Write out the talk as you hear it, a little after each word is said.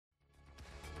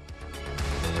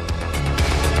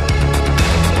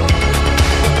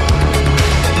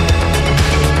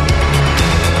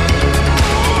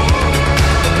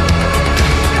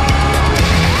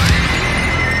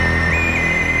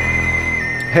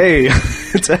Hey,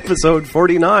 it's episode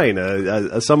 49,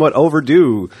 a somewhat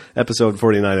overdue episode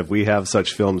 49 of We Have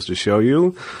Such Films to Show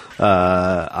You.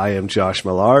 I am Josh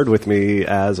Millard. With me,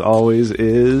 as always,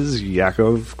 is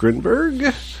Yakov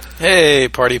Grinberg. Hey,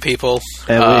 party people.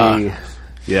 And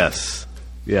yes,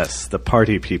 the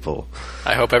party people.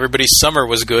 I hope everybody's summer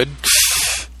was good.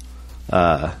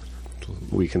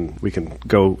 We can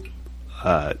go.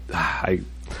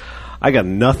 I got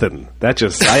nothing. That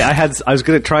just I was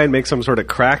going to try and make some sort of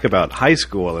crack about high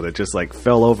school, and it just like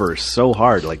fell over so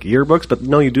hard, like yearbooks. But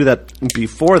no, you do that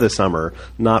before the summer,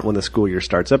 not when the school year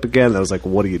starts up again. And I was like,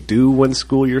 what do you do when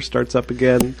school year starts up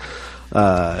again?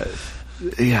 Yeah,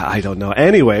 I don't know.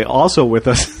 Anyway, also with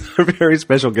us, a very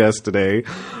special guest today,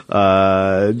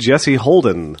 Jesse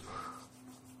Holden.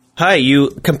 Hi, you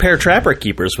compare Trapper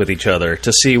Keepers with each other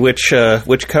to see which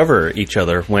cover each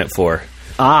other went for.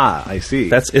 Ah, I see.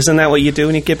 Isn't that what you do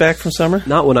when you get back from summer?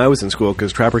 Not when I was in school,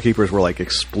 because Trapper Keepers were like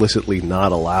explicitly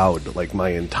not allowed, like my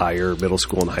entire middle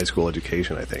school and high school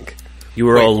education, I think. You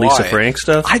were all Lisa Frank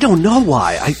stuff? I don't know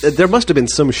why. There must have been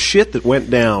some shit that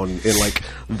went down in like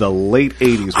the late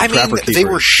 80s with Trapper Keepers. They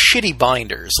were shitty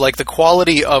binders. Like the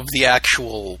quality of the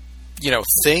actual,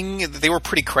 thing, they were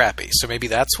pretty crappy. So maybe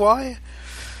that's why?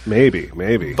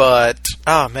 Maybe. But,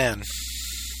 oh man.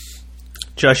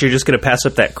 Josh, you're just going to pass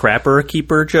up that Crapper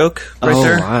Keeper joke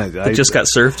there? That just got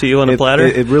served to you on a platter?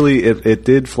 It really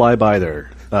did fly by there.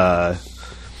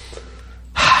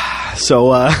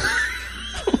 So,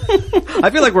 I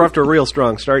feel like we're off to a real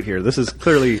strong start here. This is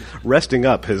clearly resting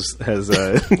up has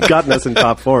gotten us in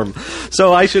top form.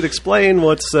 So I should explain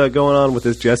what's going on with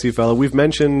this Jesse fellow. We've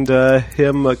mentioned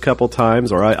him a couple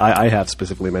times, or I have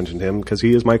specifically mentioned him, because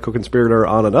he is my co-conspirator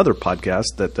on another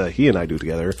podcast that he and I do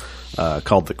together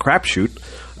called The Crap Shoot,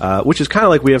 which is kind of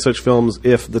like We Have Such Films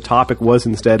if the topic was,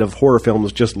 instead of horror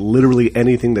films, just literally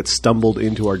anything that stumbled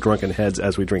into our drunken heads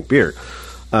as we drink beer.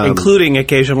 Including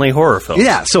occasionally horror films.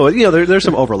 Yeah, so there's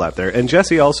some overlap there. And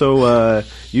Jesse, also,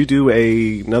 you do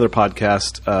another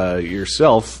podcast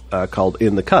yourself called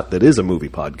In the Cut that is a movie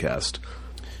podcast.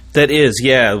 That is,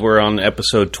 yeah. We're on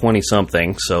episode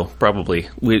 20-something, so probably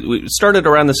we started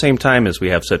around the same time as We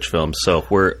Have Such Films. So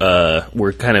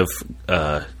we're kind of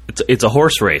it's a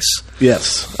horse race.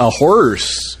 Yes, a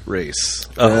horse race.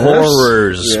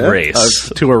 Horrors race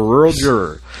to a rural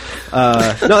juror.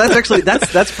 No,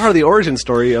 that's part of the origin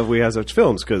story of We Have Such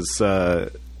Films, because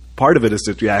part of it is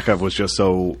that Yakov was just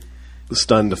so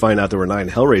stunned to find out there were 9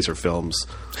 Hellraiser films,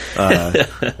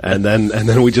 and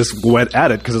then we just went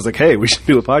at it because it's like, hey, we should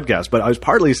do a podcast. But I was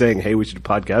partly saying, hey, we should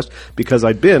do a podcast because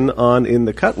I'd been on In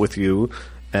the Cut with you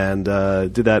and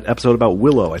did that episode about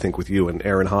Willow, I think, with you and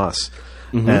Aaron Haas.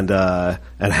 Mm-hmm.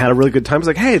 And had a really good time. I was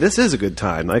like, hey, this is a good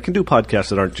time. I can do podcasts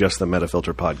that aren't just the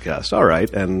Metafilter podcast. All right.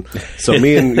 And so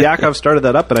me and Yakov started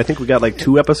that up, and I think we got like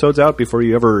 2 episodes out before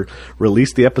you ever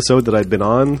released the episode that I'd been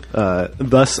on,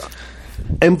 thus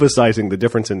emphasizing the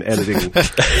difference in editing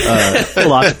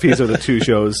philosophies of the 2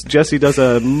 shows. Jesse does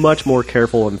a much more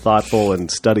careful and thoughtful and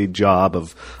studied job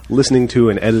of listening to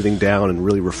and editing down and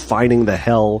really refining the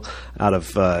hell out of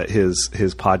his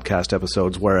podcast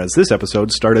episodes, whereas this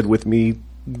episode started with me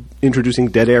introducing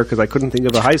dead air because I couldn't think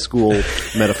of a high school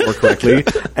metaphor correctly,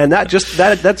 and that's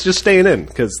just staying in,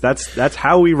 because that's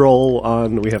how we roll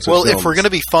on We Have Such Films. If we're going to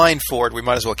be fined for it, we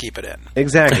might as well keep it in.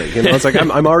 Exactly. It's like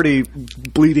I'm already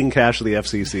bleeding cash to the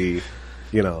FCC.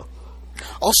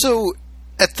 Also,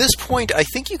 at this point, I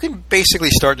think you can basically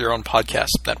start your own podcast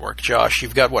network. Josh,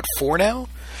 you've got 4 now?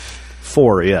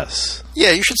 4, yes.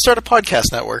 Yeah, you should start a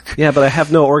podcast network. Yeah, but I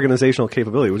have no organizational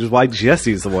capability, which is why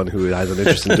Jesse's the one who has an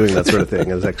interest in doing that sort of thing,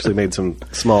 and has actually made some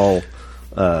small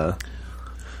I'm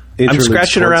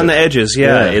scratching around the edges.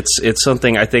 Yeah, it's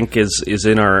something I think is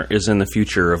in the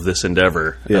future of this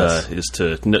endeavor. Yes. Is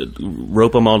to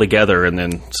rope them all together and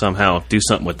then somehow do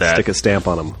something with that. Stick a stamp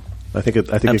on them. I think it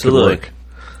could work.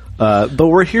 But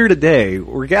we're here today.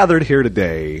 We're gathered here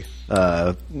today,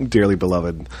 dearly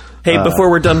beloved. Hey, before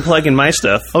we're done plugging my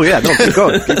stuff. Oh, yeah. No, keep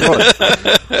going.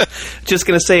 Just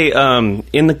going to say,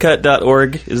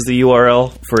 inthecut.org is the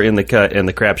URL for In the Cut, and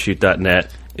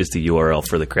thecrapshoot.net is the URL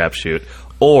for The Crapshoot.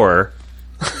 Or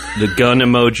the gun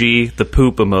emoji, the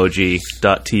poop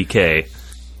emoji.tk.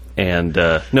 And,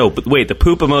 the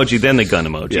poop emoji, then the gun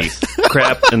emoji. Yes.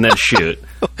 Crap, and then shoot.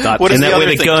 And that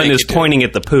way the gun is pointing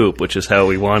at the poop, which is how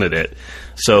we wanted it.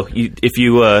 So if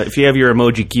you have your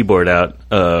emoji keyboard out,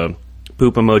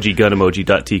 poop emoji, gun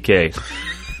emoji.tk.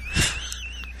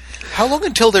 How long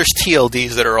until there's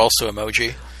TLDs that are also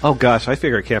emoji? Oh, gosh, I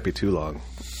figure it can't be too long.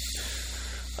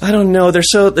 I don't know.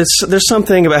 There's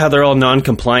something about how they're all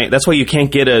non-compliant. That's why you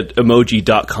can't get a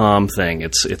emoji.com thing.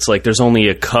 It's like there's only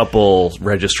a couple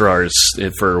registrars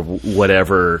for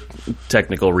whatever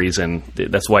technical reason.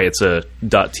 That's why it's a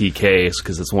 .tk,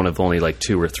 because it's one of only like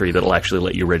 2 or 3 that'll actually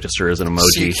let you register as an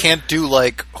emoji. So you can't do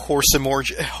like horse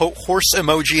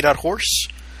emoji.horse?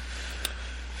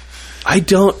 I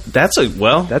don't. That's a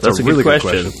really good good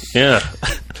question. Yeah.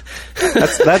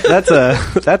 That's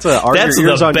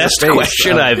the best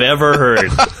question I've ever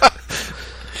heard.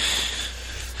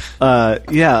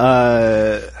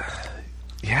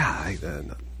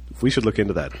 We should look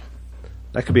into that.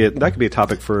 That could be a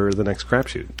topic for the next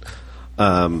crapshoot.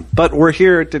 But we're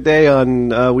here today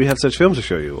on We Have Such Films to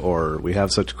Show You, or We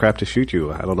Have Such Crap to Shoot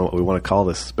You. I don't know what we want to call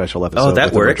this special episode. Oh,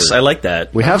 that works. I like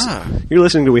that. You're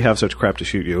listening to We Have Such Crap to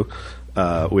Shoot You.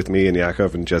 With me and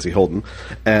Yakov and Jesse Holden,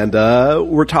 and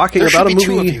we're talking about a movie. There should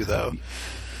be 2 of you, though.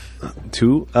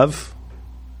 2 of?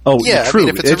 Oh, yeah. True. I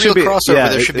mean, if it's a real crossover,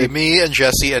 there should be me and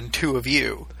Jesse and 2 of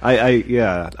you. I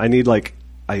need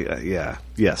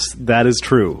yes, that is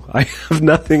true. I have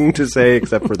nothing to say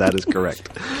except for that is correct.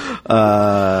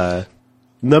 The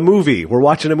movie. We're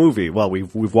watching a movie. Well,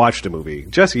 we've watched a movie.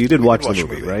 Jesse, you did watch the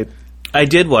movie, right? I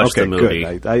did watch the movie.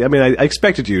 Good. I mean, I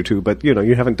expected you to, but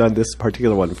you haven't done this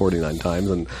particular one 49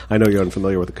 times, and I know you're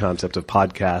unfamiliar with the concept of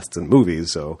podcasts and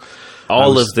movies. So I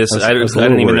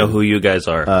don't even know who you guys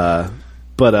are.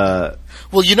 Well,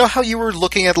 you know how you were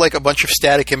looking at like a bunch of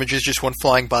static images, just one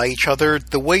flying by each other?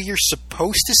 The way you're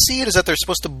supposed to see it is that they're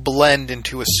supposed to blend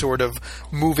into a sort of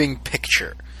moving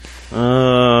picture.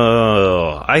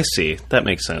 Oh, I see. That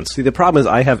makes sense. See, the problem is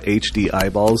I have HD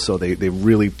eyeballs, so they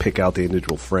really pick out the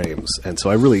individual frames. And so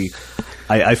I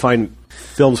find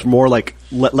films more like,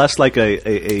 less like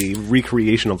a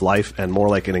recreation of life and more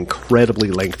like an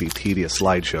incredibly lengthy, tedious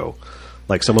slideshow.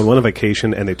 Like someone went on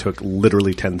vacation and they took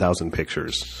literally 10,000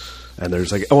 pictures. And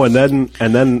there's like, and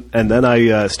then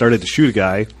I started to shoot a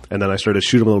guy, and then I started to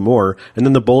shoot him a little more, and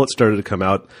then the bullet started to come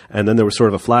out, and then there was sort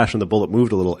of a flash, and the bullet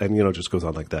moved a little, and it just goes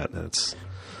on like that. And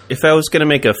if I was going to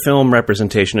make a film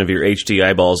representation of your HD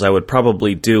eyeballs, I would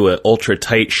probably do an ultra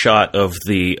tight shot of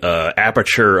the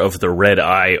aperture of the red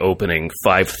eye opening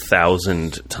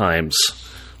 5,000 times,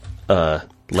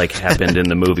 like happened in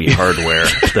the movie Hardware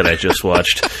that I just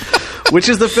watched. Which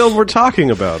is the film we're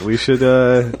talking about. We should,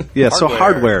 Hardware. So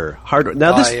Hardware.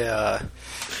 Now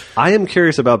I am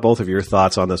curious about both of your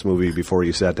thoughts on this movie before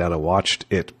you sat down and watched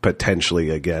it potentially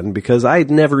again, because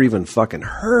I'd never even fucking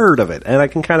heard of it. And I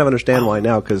can kind of understand why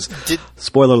now, because,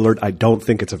 spoiler alert, I don't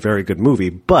think it's a very good movie,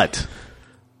 but...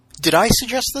 Did I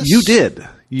suggest this? You did.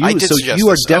 I did suggest you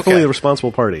are this. definitely the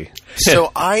responsible party.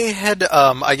 So I had,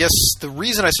 I guess the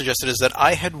reason I suggested is that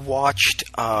I had watched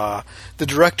the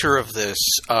director of this,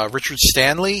 Richard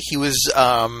Stanley. He was,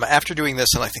 after doing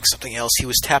this and I think something else, he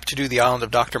was tapped to do The Island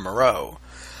of Dr. Moreau.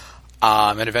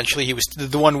 And eventually he was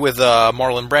the one with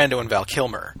Marlon Brando and Val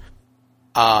Kilmer.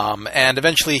 And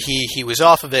eventually he was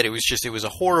off of it. It was a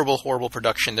horrible, horrible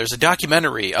production. There's a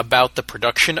documentary about the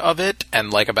production of it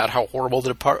and like about how horrible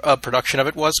the production of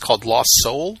it was called Lost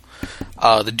Soul.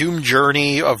 The Doomed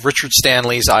Journey of Richard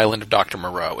Stanley's Island of Dr.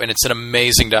 Moreau. And it's an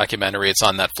amazing documentary. It's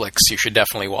on Netflix. You should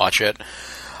definitely watch it.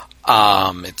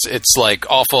 It's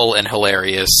like awful and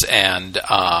hilarious, and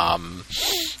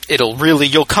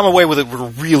you'll come away with a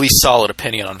really solid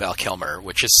opinion on Val Kilmer,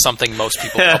 which is something most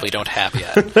people probably don't have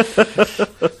yet.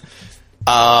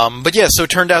 But yeah, so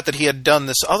it turned out that he had done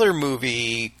this other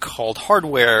movie called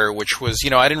Hardware, which was,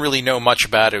 I didn't really know much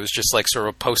about it. It was just like sort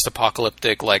of a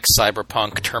post-apocalyptic, like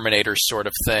cyberpunk Terminator sort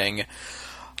of thing.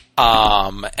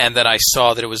 And then I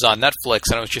saw that it was on Netflix,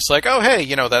 and I was just like, oh, hey,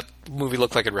 that movie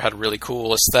looked like it had a really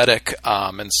cool aesthetic,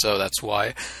 and so that's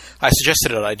why I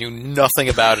suggested it. I knew nothing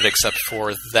about it except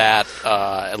for that,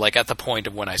 like at the point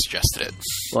of when I suggested it.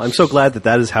 Well, I'm so glad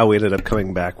that is how we ended up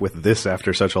coming back with this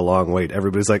after such a long wait.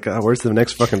 Everybody's like, where's the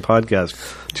next fucking podcast?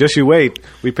 Just you wait.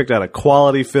 We picked out a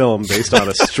quality film based on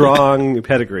a strong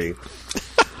pedigree.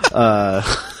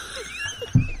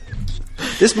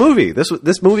 This movie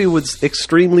was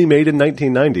extremely made in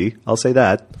 1990. I'll say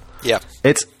that. Yeah.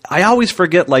 I always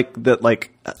forget that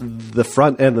the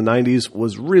front end of the 90s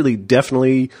was really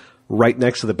definitely right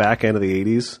next to the back end of the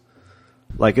 80s.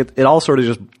 Like it all sort of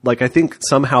just I think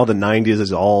somehow the 90s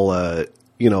is all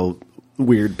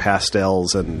weird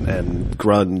pastels and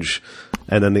grunge,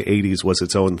 and then the 80s was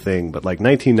its own thing. But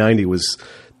 1990 was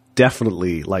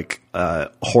definitely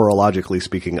horologically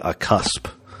speaking a cusp.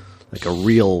 Like a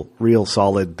real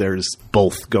solid, there's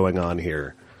both going on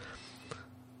here,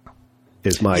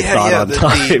 is my thought on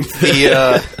time.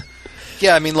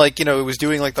 Yeah, I mean, like, you know, it was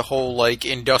doing like the whole like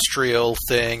industrial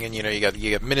thing, and you know, you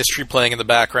got Ministry playing in the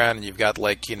background, and you've got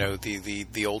like, you know,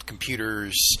 the old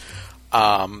computers,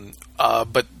 but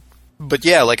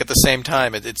yeah, like at the same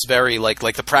time, it's very like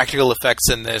the practical effects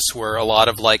in this were a lot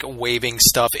of like waving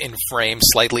stuff in frame,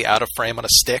 slightly out of frame on a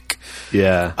stick.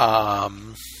 Yeah.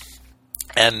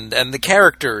 And the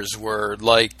characters were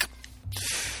like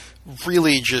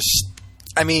really just,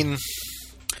 I mean,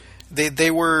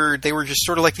 they were just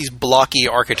sort of like these blocky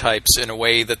archetypes in a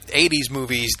way that 80s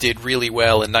movies did really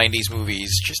well and 90s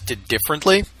movies just did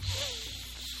differently.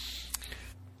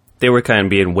 They were kind of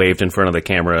being waved in front of the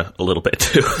camera a little bit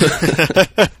too.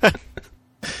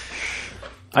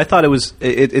 I thought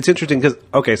it's interesting because,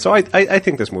 okay, so I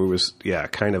think this movie was,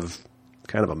 kind of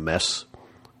a mess.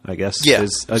 I guess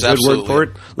is a good word for it.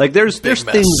 Like there's things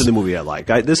in the movie I like.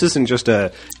 This isn't just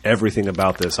everything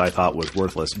about this I thought was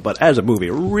worthless, but as a movie,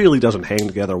 it really doesn't hang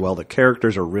together well. The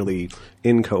characters are really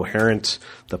incoherent.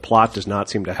 The plot does not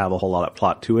seem to have a whole lot of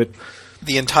plot to it.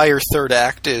 The entire third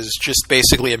act is just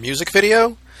basically a music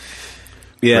video.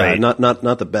 Yeah, right. not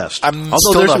the best. I'm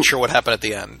still not sure what happened at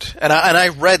the end, and I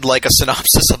read like a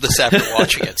synopsis of this after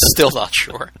watching it. Still not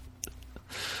sure.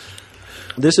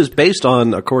 This is based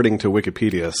on, according to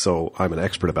Wikipedia, so I'm an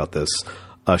expert about this,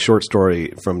 a short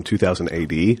story from 2000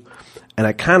 AD. And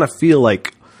I kind of feel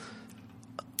like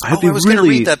I was going to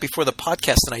read that before the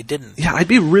podcast, and I didn't. Yeah, I'd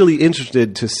be really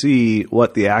interested to see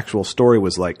what the actual story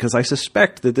was like, because I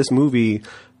suspect that this movie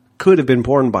could have been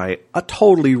born by a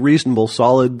totally reasonable,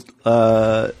 solid,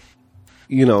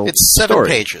 It's 7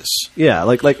 pages. Yeah,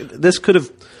 like this could have...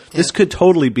 This could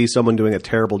totally be someone doing a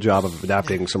terrible job of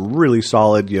adapting some really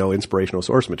solid, inspirational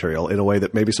source material in a way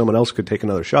that maybe someone else could take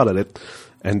another shot at it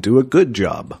and do a good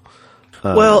job.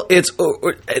 Well,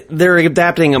 they're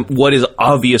adapting what is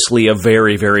obviously a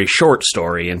very, very short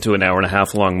story into an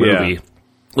hour-and-a-half long movie,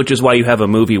 which is why you have a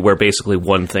movie where basically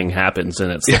one thing happens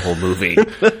and it's the whole movie.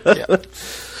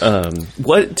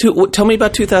 Tell me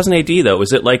about 2000 AD, though.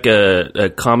 Was it like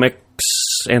a comics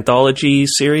anthology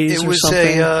series or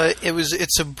something?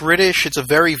 It's a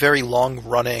very, very long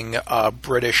running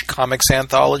British comics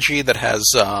anthology that has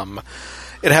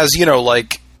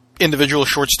like individual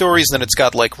short stories, and then it's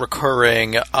got like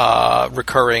recurring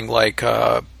like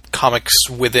comics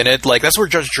within it. Like that's where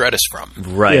Judge Dredd is from.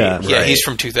 Right. Yeah, he's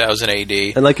from 2000 AD.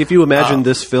 And like if you imagine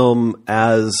this film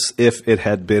as if it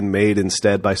had been made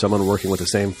instead by someone working with the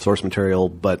same source material,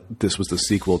 but this was the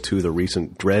sequel to the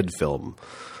recent Dredd film,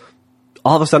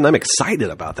 all of a sudden I'm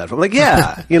excited about that. I'm like,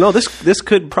 this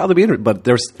could probably be interesting, but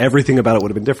there's everything about it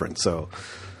would have been different. So,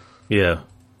 yeah,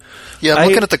 I'm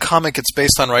looking at the comic it's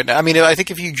based on right now. I mean, I think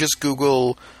if you just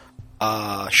Google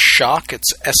Shock,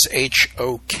 it's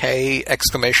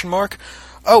SHOK !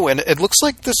 Oh, and it looks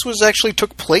like this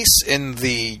took place in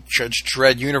the Judge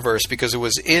Dredd universe because it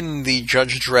was in the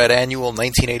Judge Dredd annual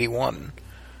 1981.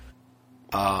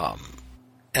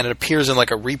 And it appears in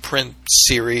like a reprint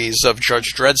series of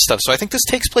Judge Dredd stuff. So I think this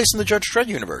takes place in the Judge Dredd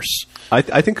universe.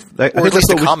 I think at least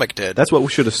the comic did. That's what we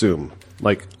should assume.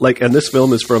 Like, and this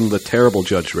film is from the terrible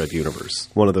Judge Dredd universe,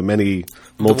 one of the many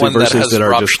multiverses the one that has that are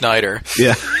Rob just Schneider.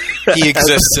 Yeah, he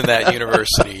exists in that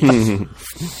university.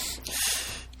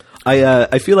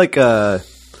 I feel like. I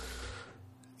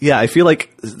feel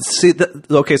like. See,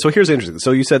 okay, so here's interesting.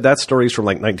 So you said that story's from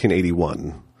like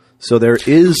 1981. So there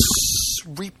is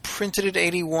reprinted at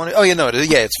 81. Oh,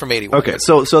 it's from 81. Okay,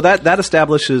 so that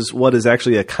establishes what is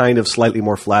actually a kind of slightly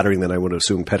more flattering than I would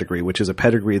assume pedigree, which is a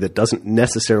pedigree that doesn't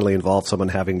necessarily involve someone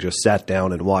having just sat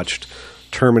down and watched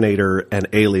Terminator and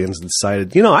Aliens and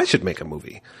decided, I should make a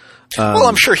movie. Well,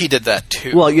 I'm sure he did that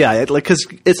too. Well, yeah, because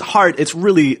it's hard. It's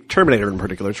really Terminator in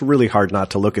particular. It's really hard not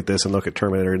to look at this and look at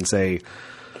Terminator and say,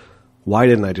 why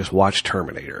didn't I just watch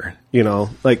Terminator?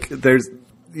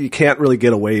 You can't really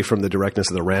get away from the directness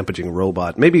of the rampaging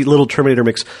robot. Maybe little Terminator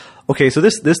mix. Okay, so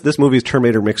this movie is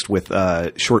Terminator mixed with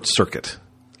Short Circuit.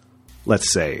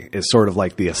 Let's say is sort of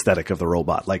like the aesthetic of the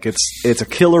robot. Like it's a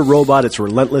killer robot. It's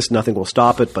relentless. Nothing will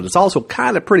stop it. But it's also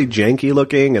kind of pretty janky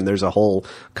looking. And there's a whole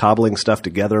cobbling stuff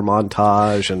together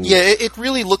montage. And it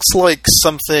really looks like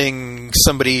something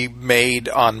somebody made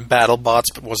on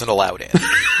BattleBots but wasn't allowed in.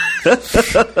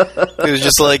 It was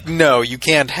just like, no, you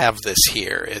can't have this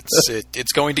here.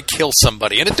 It's going to kill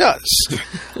somebody, and it does.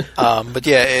 But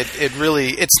yeah,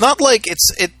 it's not like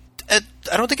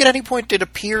I don't think at any point it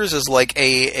appears as like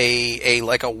a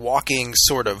walking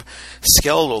sort of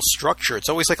skeletal structure. It's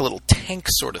always like a little tank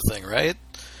sort of thing, right?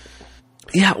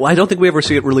 Yeah, well, I don't think we ever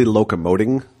see it really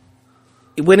locomoting.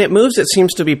 when it moves, it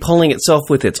seems to be pulling itself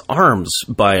with its arms,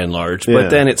 by and large. But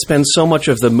then it spends so much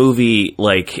of the movie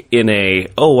like in a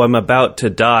I'm about to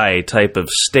die type of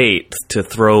state to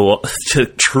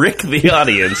trick the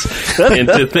audience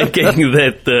into thinking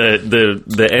that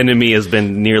the enemy has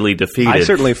been nearly defeated. I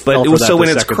certainly felt for that so when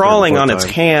the it's second, crawling third, and on fourth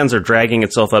its time. hands or dragging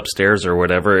itself upstairs or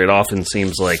whatever, it often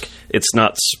seems like it's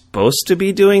not supposed to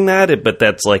be doing that. But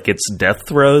that's like its death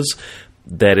throes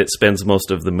that it spends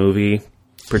most of the movie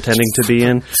pretending to be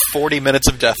in. 40 minutes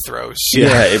of death throes.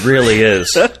 Yeah, it really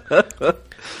is.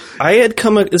 I had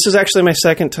this is actually my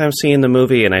second time seeing the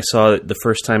movie, and I saw it the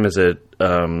first time as in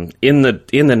the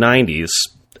 90s.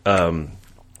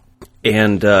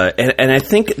 And I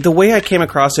think the way I came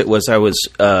across it was I was,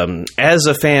 as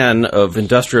a fan of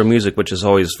industrial music, which is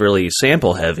always really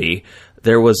sample heavy,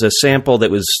 there was a sample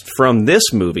that was from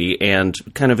this movie, and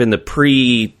kind of in the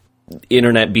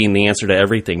pre-internet being the answer to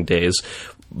everything days,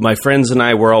 my friends and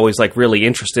I were always like really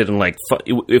interested in like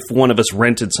if one of us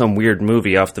rented some weird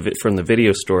movie from the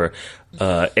video store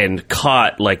and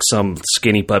caught like some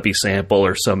Skinny Puppy sample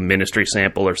or some Ministry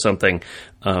sample or something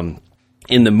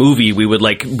in the movie, we would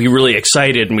like be really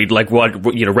excited and we'd like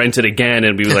rent it again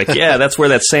and be like, yeah, that's where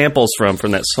that sample's from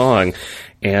that song,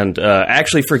 and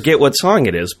actually forget what song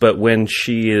it is. But when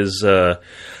she is,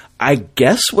 I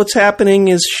guess what's happening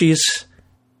is she's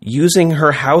using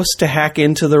her house to hack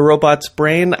into the robot's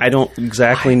brain. I don't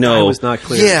exactly know. I was not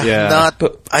clear. That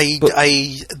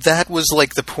was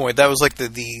like the point. That was like the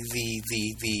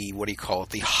what do you call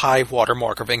it? The high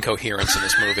watermark of incoherence in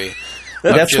this movie.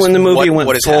 That's when the movie went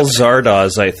full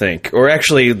Zardoz, I think. Or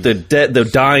actually, the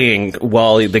dying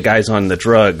while the guy's on the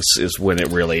drugs is when it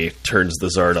really turns the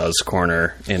Zardoz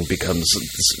corner and becomes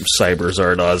Cyber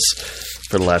Zardoz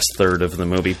for the last third of the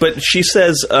movie. But she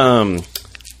says,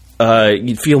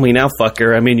 "You feel me now,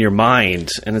 fucker? I'm in your mind,"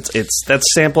 and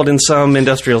that's sampled in some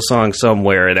industrial song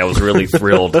somewhere, and I was really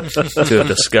thrilled to have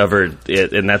discovered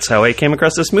it, and that's how I came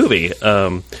across this movie.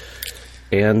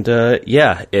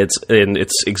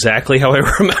 It's exactly how I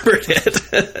remembered it.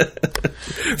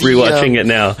 Rewatching it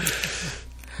now,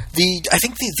 I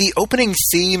think the opening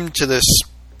theme to this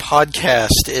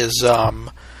podcast is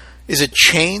it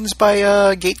Chains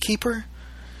by Gatekeeper?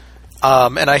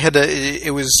 And I had to.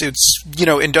 It's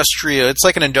industrial. It's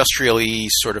like an industrial-y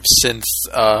sort of synth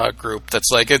group.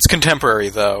 That's like it's contemporary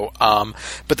though.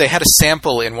 But they had a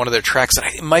sample in one of their tracks, and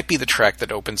it might be the track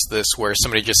that opens this, where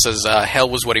somebody just says, "Hell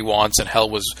was what he wants, and hell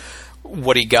was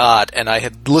what he got." And I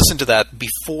had listened to that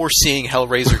before seeing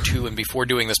Hellraiser 2 and before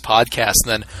doing this podcast,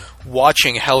 and then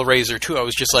watching Hellraiser 2, I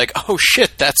was just like, "Oh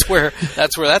shit, that's where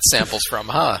that sample's from,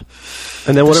 huh?"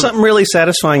 And then there's something really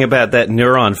satisfying about that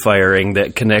neuron firing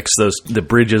that connects that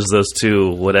bridges those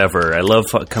two. Whatever, I love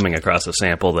coming across a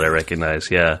sample that I recognize.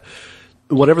 Yeah,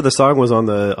 whatever the song was on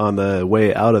the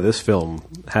way out of this film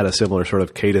had a similar sort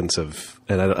of cadence of,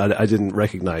 and I didn't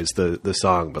recognize the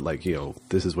song, but like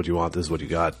this is what you want, this is what you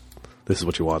got. This is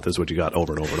what you want. This is what you got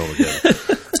over and over and over again.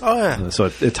 Oh yeah. So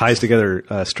it ties together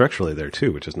structurally there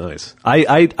too, which is nice.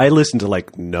 I listened to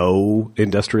like no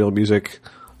industrial music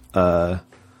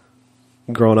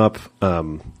growing up,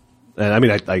 and I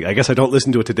mean I guess I don't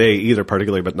listen to it today either,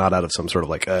 particularly, but not out of some sort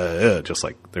of like just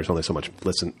like there's only so much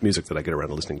music that I get around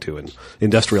to listening to, and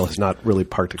industrial has not really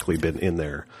particularly been in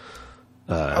there.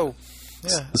 Yeah.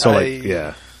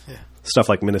 So stuff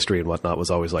like Ministry and whatnot was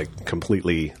always like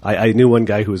completely. I knew one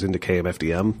guy who was into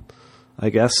KMFDM, I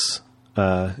guess,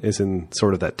 is in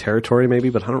sort of that territory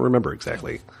maybe, but I don't remember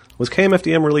exactly. Was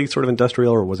KMFDM really sort of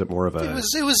industrial, or was it more of a?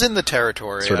 It was in the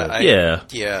territory. Sort of, yeah.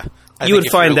 You would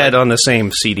find that on the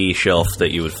same CD shelf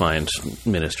that you would find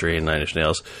Ministry and Nine Inch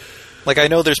Nails. Like, I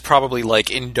know there's probably, like,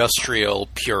 industrial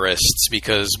purists,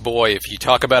 because, boy, if you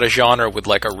talk about a genre with,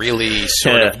 like, a really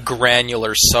sort of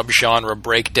granular subgenre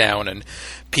breakdown and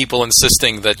people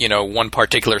insisting that, one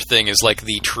particular thing is, like,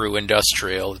 the true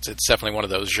industrial, it's definitely one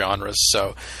of those genres.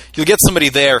 So you'll get somebody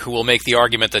there who will make the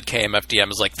argument that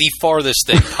KMFDM is, like, the farthest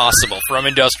thing possible from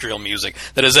industrial music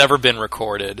that has ever been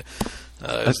recorded.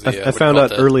 I found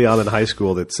out early on in high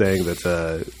school that saying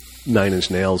that Nine Inch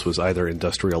Nails was either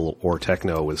industrial or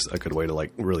techno was a good way to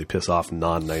like really piss off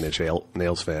non-Nine Inch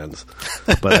Nails fans.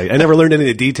 But I never learned any of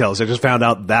the details. I just found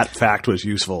out that fact was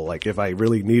useful. Like if I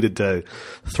really needed to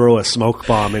throw a smoke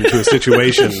bomb into a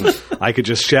situation, I could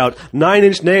just shout, "Nine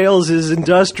Inch Nails is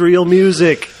industrial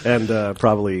music," and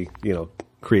probably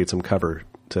create some cover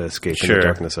to escape in the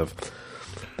darkness of.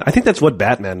 I think that's what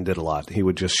Batman did a lot. He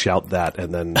would just shout that,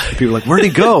 and then people were like, "Where'd he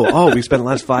go?" "Oh, we spent the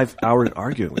last 5 hours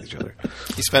arguing with each other."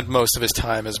 He spent most of his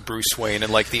time as Bruce Wayne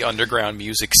in like the underground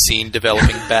music scene,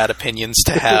 developing bad opinions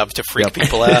to freak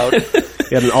people out.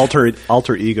 He had an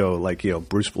alter ego, like,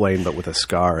 Bruce Wayne, but with a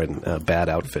scar and a bad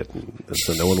outfit, and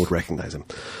so no one would recognize him.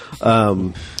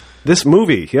 This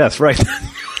movie, yes, right.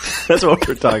 That's what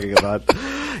we're talking about.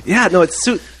 Yeah, no, it's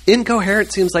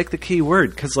incoherent seems like the key word,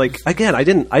 because, like, again, I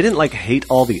didn't like hate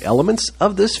all the elements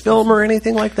of this film or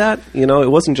anything like that. It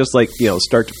wasn't just like,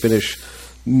 start to finish,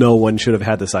 no one should have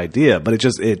had this idea, but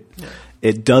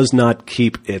it does not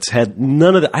keep its head.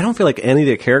 None of I don't feel like any of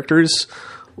the characters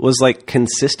was, like,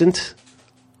 consistent.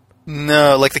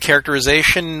 No, like the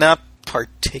characterization, not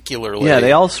particularly. Yeah,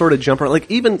 they all sort of jump around. Like,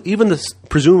 even this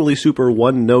presumably super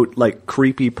one-note, like,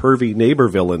 creepy, pervy neighbor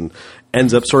villain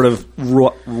ends up sort of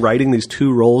writing these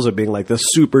two roles of being, like, the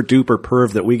super-duper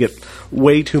perv that we get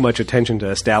way too much attention to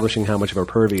establishing how much of a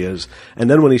perv he is. And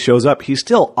then when he shows up, he's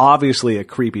still obviously a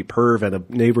creepy perv and a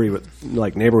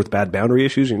neighbor with bad boundary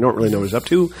issues, and you don't really know what he's up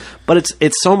to. But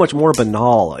it's so much more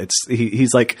banal.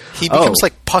 He's like... He becomes,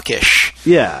 like, puckish.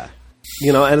 Yeah.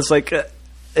 And it's like... what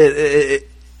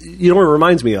it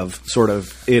reminds me of, sort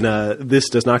of, in this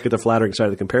does not get the flattering side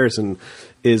of the comparison,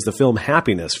 is the film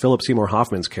Happiness, Philip Seymour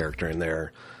Hoffman's character in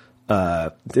there.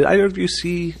 Did either of you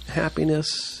see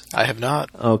Happiness? I have not.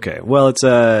 Okay. Well, it's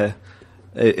a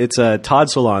Todd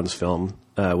Solondz film,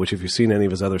 which if you've seen any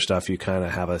of his other stuff, you kind of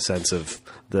have a sense of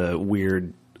the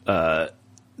weird,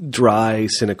 dry,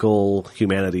 cynical,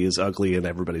 humanity is ugly and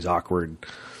everybody's awkward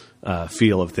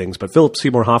feel of things. But Philip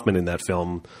Seymour Hoffman in that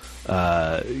film...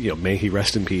 may he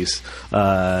rest in peace,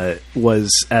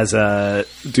 was as a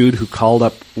dude who called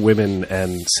up women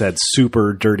and said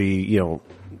super dirty,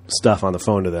 stuff on the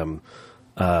phone to them.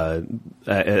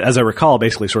 As I recall,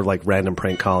 basically sort of like random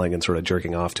prank calling and sort of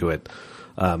jerking off to it.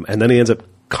 And then he ends up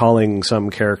calling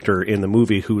some character in the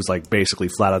movie who's like basically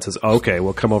flat out says, okay,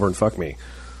 well, come over and fuck me.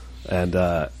 And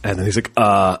then he's like,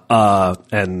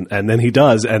 and then he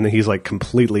does. And then he's like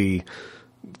completely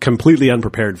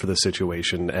unprepared for the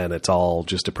situation, and it's all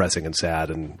just depressing and sad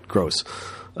and gross,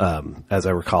 as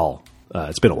I recall.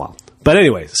 It's been a while. But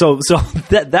anyway, so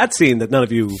that scene that none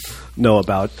of you know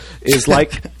about is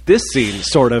like this scene,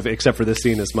 sort of, except for this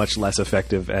scene is much less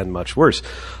effective and much worse.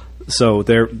 So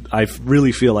I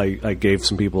really feel I gave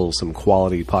some people some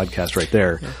quality podcast right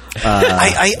there.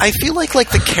 I feel like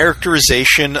the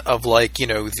characterization of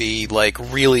the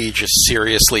really just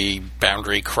seriously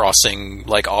boundary crossing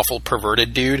awful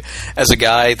perverted dude as a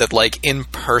guy that in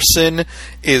person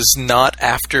is not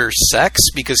after sex,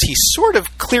 because he sort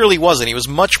of clearly wasn't. He was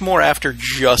much more after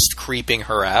just creeping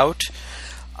her out.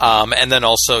 And then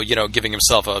also, giving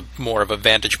himself more of a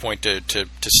vantage point to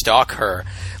stalk her.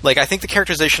 I think the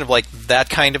characterization of that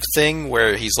kind of thing,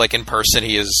 where he's in person,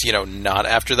 he is, not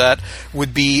after that,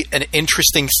 would be an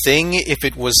interesting thing if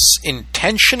it was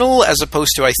intentional, as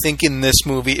opposed to, I think in this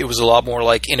movie, it was a lot more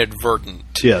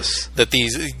inadvertent. Yes. That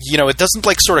these, it doesn't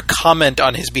sort of comment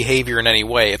on his behavior in any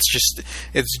way. It's just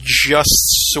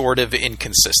sort of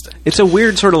inconsistent. It's a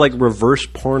weird sort of reverse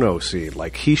porno scene.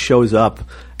 He shows up,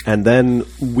 and then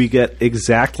we get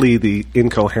exactly the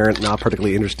incoherent, not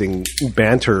particularly interesting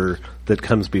banter that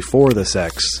comes before the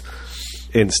sex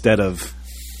instead of...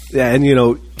 Yeah, and,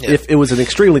 if it was an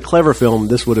extremely clever film,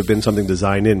 this would have been something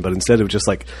designed in, but instead of just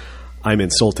I'm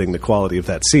insulting the quality of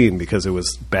that scene because it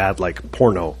was bad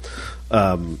porno.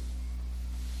 And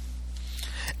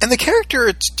the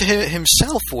character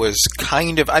himself was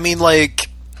kind of...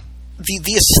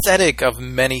 The aesthetic of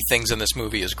many things in this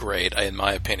movie is great, in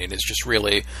my opinion. It's just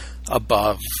really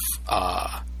above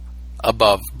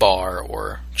bar,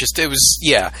 or just, it was,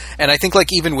 yeah. And I think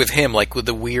even with him, with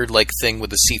the weird thing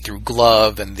with the see-through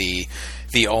glove and the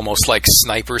almost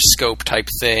sniper scope type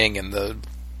thing, and the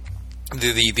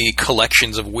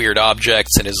collections of weird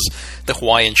objects, and the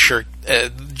Hawaiian shirt,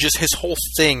 just his whole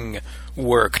thing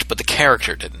worked, but the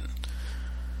character didn't.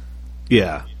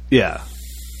 Yeah.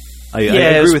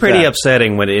 It was pretty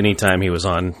upsetting any time he was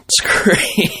on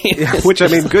screen. Which,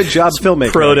 good job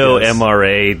filmmaking.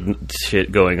 Proto-MRA shit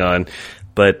going on.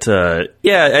 But,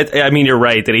 you're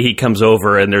right that he comes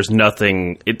over and there's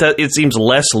nothing... It seems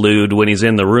less lewd when he's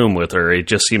in the room with her. It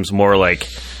just seems more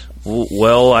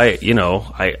well,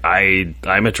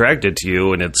 I'm attracted to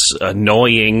you, and it's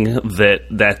annoying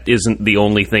that isn't the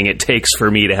only thing it takes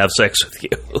for me to have sex with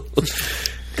you.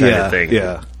 kind of thing.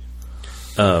 Yeah.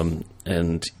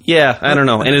 And I don't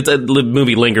know. And the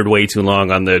movie lingered way too long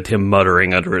on him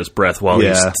muttering under his breath while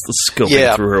he's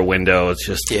scoping through her window. It's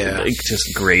just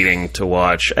grating to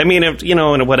watch. If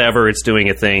and whatever, it's doing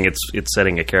a thing. It's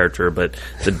setting a character, but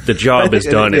the job is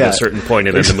done at a certain point,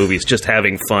 and then the movie's just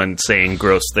having fun saying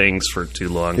gross things for too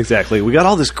long. Exactly. We got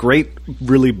all this great,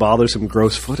 really bothersome,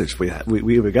 gross footage. We got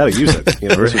to use it.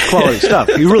 This was quality stuff.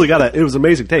 You really got to. It was an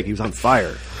amazing take. He was on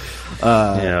fire.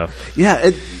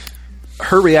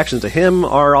 her reactions to him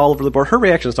are all over the board. Her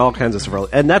reactions to all kinds of stuff,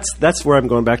 and that's where I'm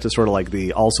going back to sort of like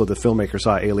the filmmaker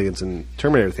saw aliens and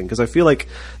Terminator thing, because I feel like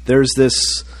there's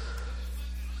this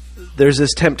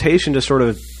temptation to sort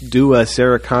of do a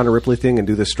Sarah Connor Ripley thing and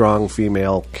do the strong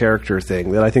female character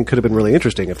thing that I think could have been really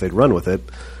interesting if they'd run with it.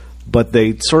 But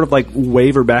they sort of like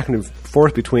waver back and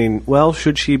forth between, well,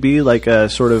 should she be like a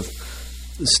sort of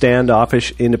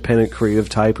standoffish, independent, creative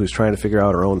type who's trying to figure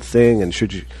out her own thing, and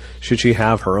should she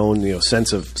have her own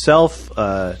sense of self,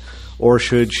 or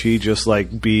should she just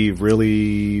like be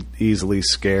really easily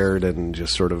scared and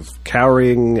just sort of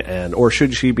cowering, or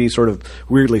should she be sort of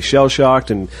weirdly shell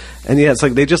shocked, and yeah, it's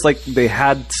like they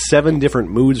had 7 different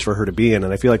moods for her to be in,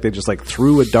 and I feel like they just like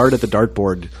threw a dart at the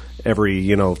dartboard every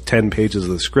 10 pages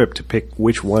of the script to pick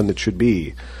which one it should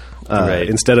be,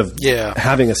 instead of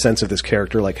having a sense of this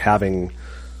character, like having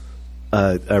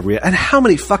and how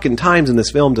many fucking times in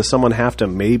this film does someone have to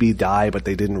maybe die but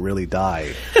they didn't really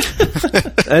die?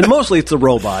 And mostly it's a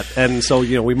robot, and so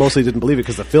we mostly didn't believe it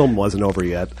because the film wasn't over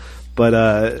yet.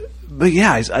 But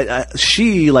yeah,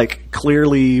 she like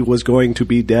clearly was going to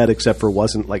be dead, except for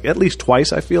wasn't, like, at least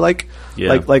twice. I feel like,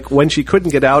 like when she couldn't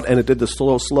get out and it did the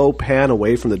slow pan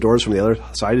away from the doors from the other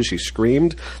side as she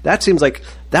screamed. That seems like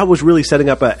that was really setting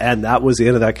up and that was the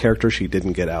end of that character. She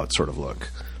didn't get out sort of look.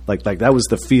 Like that was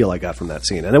the feel I got from that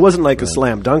scene, and it wasn't like a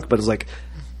slam dunk, but it was like,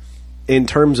 in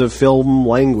terms of film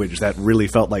language, that really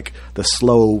felt like the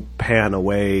slow pan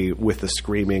away with the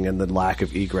screaming and the lack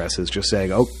of egress is just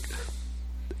saying, oh,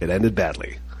 it ended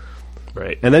badly.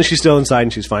 Right. And then she's still inside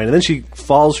and she's fine. And then she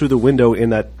falls through the window in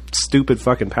that stupid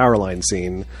fucking power line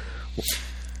scene.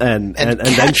 And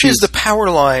catches then she's the power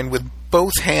line with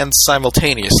both hands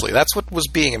simultaneously. That's what was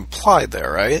being implied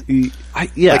there, right?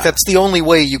 Yeah. Like, that's the only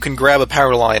way you can grab a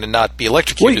power line and not be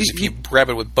electrocuted, is if you grab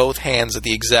it with both hands at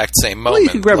the exact same moment. Well, you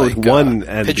can grab it with one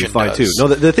and be Pigeon fine, does. too. No,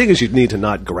 the thing is you need to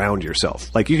not ground yourself.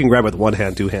 Like, you can grab it with one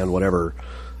hand, 2 hand, whatever.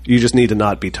 You just need to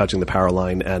not be touching the power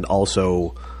line, and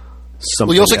also something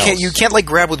Well, you also else. can't like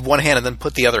grab with one hand and then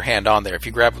put the other hand on there. If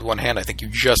you grab with one hand, I think you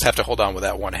just have to hold on with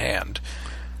that one hand.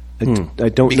 I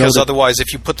don't Because know otherwise,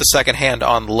 if you put the second hand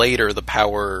on later, the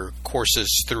power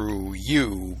courses through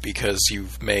you because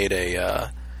you've made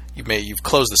you've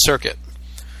closed the circuit.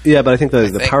 Yeah, but I think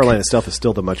the power line itself is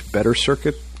still the much better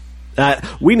circuit.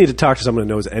 We need to talk to someone who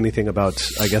knows anything about,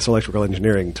 I guess, electrical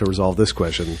engineering to resolve this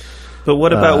question. But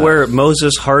what about where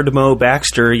Moses Hardmo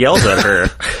Baxter yells at her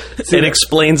and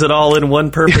explains it all in one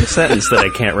perfect sentence that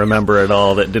I can't remember at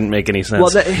all, that didn't make any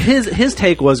sense? Well, his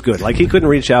take was good. Like, he couldn't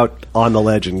reach out on the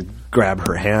ledge and grab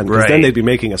her hand, because then they'd be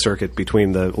making a circuit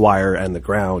between the wire and the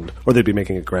ground, or they'd be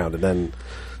making a ground, and then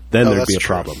there'd be a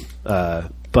problem.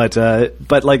 But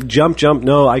like jump,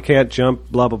 no, I can't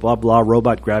jump, blah, blah, blah, blah,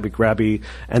 robot grabby,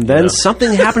 and then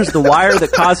something happens to the wire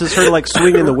that causes her to like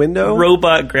swing in the window.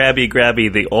 Robot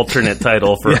grabby, the alternate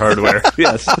title for hardware.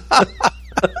 Yes.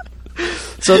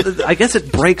 So I guess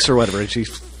it breaks or whatever, and she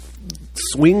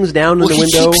swings down in the window.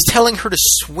 He keeps telling her to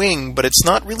swing, but it's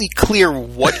not really clear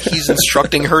what he's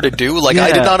instructing her to do. Like,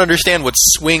 I did not understand what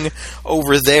swing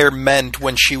over there meant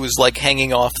when she was, like,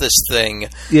 hanging off this thing.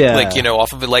 Yeah. Like,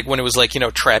 off of it, like, when it was, like,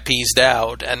 trapezed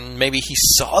out. And maybe he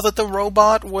saw that the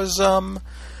robot was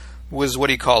what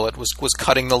do you call it? Was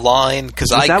cutting the line,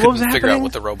 because I couldn't figure out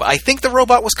what the robot. I think the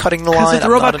robot was cutting the line. If the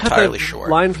I'm robot not cut entirely the sure.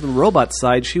 line from the robot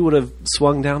side, she would have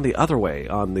swung down the other way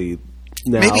on the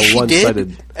now Maybe she one-sided.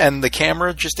 did, and the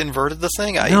camera just inverted the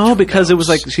thing. No, because it was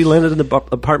like she landed in the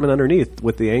apartment underneath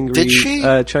with the angry Did she?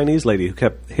 Chinese lady who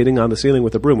kept hitting on the ceiling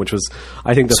with a broom, which was,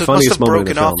 I think, the so funniest it must have moment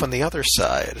in broken the off film. on the other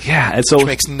side. Yeah, and so which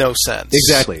makes no sense.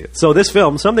 Exactly. So this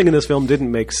film, something in this film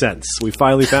didn't make sense. We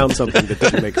finally found something that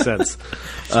didn't make sense.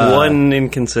 One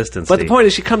inconsistency. But the point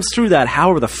is, she comes through that,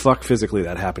 however the fuck physically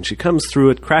that happened. She comes through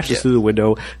it, crashes through the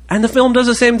window, and the film does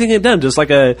the same thing it done, just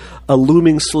like a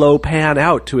looming slow pan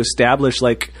out to establish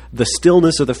like the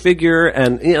stillness of the figure,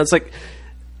 and it's like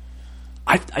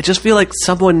I just feel like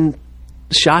someone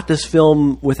shot this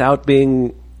film without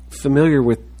being familiar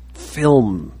with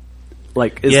film.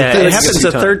 Like, it happens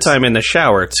a third time in the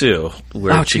shower too,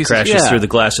 where she crashes through the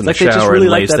glass in the shower and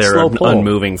lays there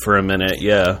unmoving for a minute.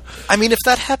 Yeah, I mean, if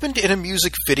that happened in a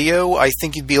music video, I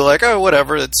think you'd be like, oh,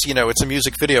 whatever. It's it's a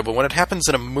music video. But when it happens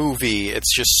in a movie,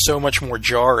 it's just so much more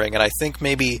jarring. And I think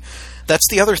maybe that's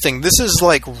the other thing. This is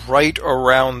like right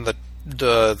around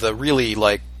the really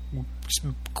like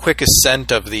quick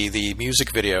ascent of the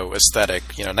music video aesthetic.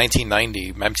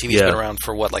 1990. MTV's been around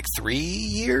for what, like 3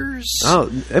 years? Oh,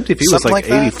 MTV was like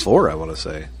 84, I want to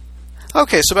say.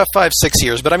 Okay, so about 5-6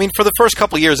 years. But I mean, for the first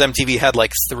couple of years, MTV had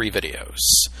like 3 videos.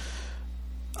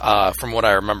 From what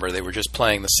I remember, they were just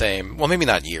playing the same. Well, maybe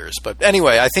not years, but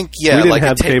anyway, I think We didn't like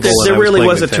have it takes- cable when There I was really playing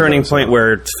was a Nintendo, turning point so-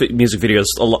 where music videos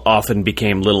often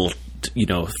became little,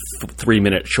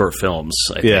 3-minute short films.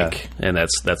 I think, and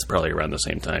that's probably around the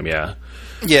same time. Yeah.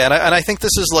 Yeah, and I think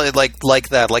this is like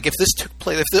that. Like if this took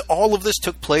place, all of this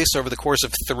took place over the course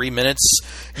of 3 minutes,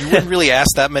 you wouldn't really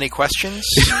ask that many questions.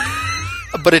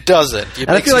 But it doesn't. It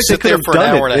And I makes feel you like they sit could there have for an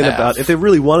done hour it and in a half. about, if they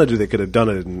really wanted to, they could have done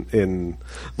it in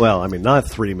well, I mean, not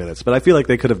 3 minutes, but I feel like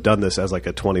they could have done this as like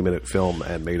a 20-minute film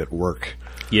and made it work.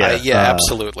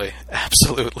 Absolutely.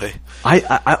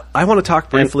 I want to talk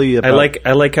briefly about...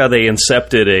 I like how they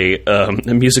incepted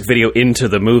a music video into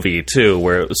the movie too,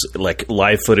 where it was like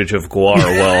live footage of Gwar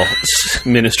while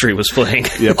Ministry was playing.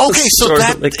 Yep. Okay, so Sort of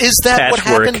that like is that what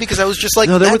patchwork. happened? Because I was just like,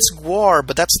 No, there that's Gwar,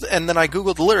 but that's, and then I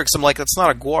googled the lyrics. I'm like, that's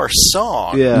not a Gwar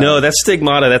song. Yeah. No, that's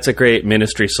Stigmata. That's a great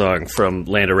Ministry song from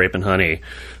Land of Rape and Honey.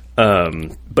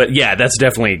 But yeah, that's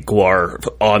definitely Gwar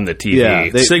on the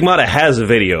TV. Yeah, Stigmata has a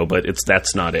video, but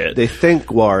that's not it. They thank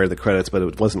Gwar in the credits, but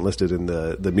it wasn't listed in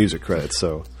the music credits,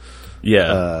 so...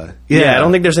 Yeah. yeah. I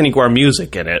don't think there's any Gwar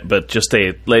music in it, but just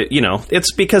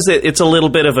it's because it's a little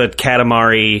bit of a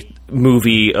Katamari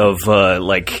movie of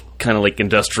kind of like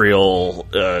industrial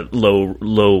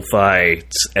lo-fi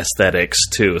aesthetics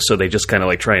too. So they just kind of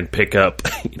like try and pick up,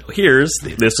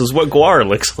 this is what Gwar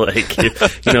looks like.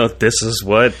 This is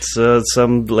what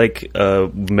some like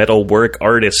metal work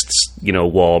artist's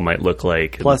wall might look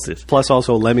like. Plus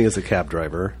also Lemmy is a cab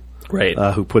driver. Right.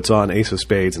 Who puts on Ace of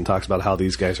Spades and talks about how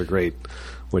these guys are great,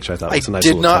 which I thought was a nice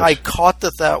little touch. I caught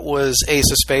that was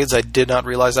Ace of Spades. I did not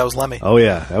realize that was Lemmy. Oh,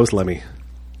 yeah, that was Lemmy.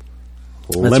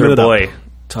 That's our boy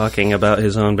talking about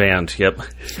his own band. Yep.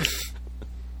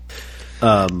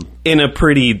 In a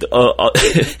pretty on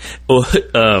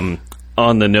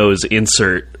the nose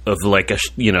insert of like a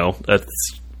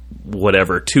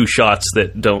two shots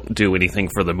that don't do anything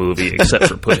for the movie except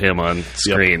for put him on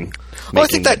screen. Well, I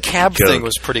think that cab thing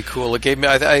was pretty cool. It gave me,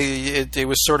 it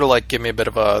was sort of like give me a bit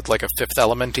of a Fifth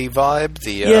Element-y vibe.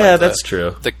 That's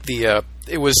true.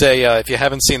 It was if you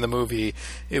haven't seen the movie,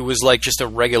 it was like just a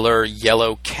regular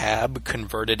yellow cab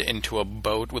converted into a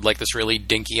boat with like this really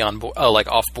dinky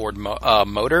off-board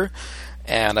motor,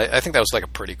 and I think that was like a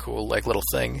pretty cool like little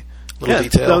thing.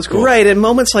 Detail. That was cool. Right, and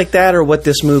moments like that are what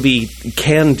this movie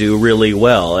can do really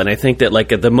well. And I think that like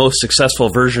the most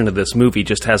successful version of this movie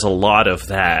just has a lot of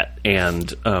that,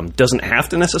 and doesn't have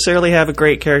to necessarily have a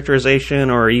great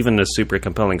characterization or even a super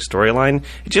compelling storyline.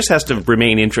 It just has to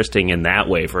remain interesting in that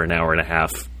way for an hour and a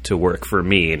half to work for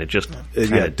me, and it just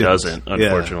kind of doesn't,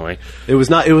 unfortunately. Yeah.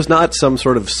 It was not some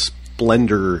sort of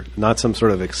splendor, not some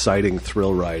sort of exciting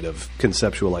thrill ride of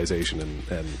conceptualization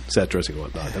and set dressing and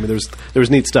whatnot. I mean, there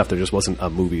was neat stuff. There just wasn't a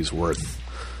movie's worth.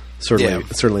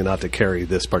 Certainly not to carry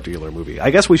this particular movie. I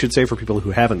guess we should say for people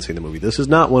who haven't seen the movie, this is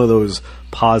not one of those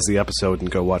pause the episode and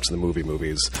go watch the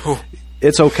movies.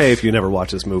 It's okay if you never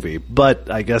watch this movie, but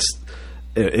I guess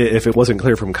if it wasn't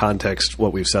clear from context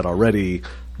what we've said already,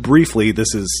 briefly,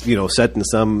 this is set in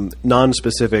some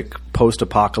non-specific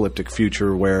post-apocalyptic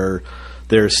future where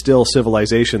there's still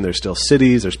civilization, there's still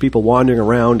cities, there's people wandering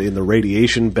around in the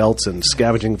radiation belts and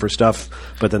scavenging for stuff,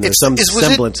 but then there's some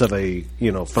semblance of a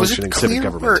functioning civic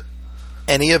government. Where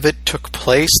any of it took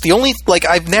place? The only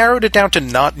I've narrowed it down to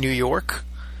not New York.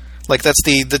 Like that's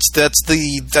the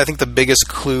I think the biggest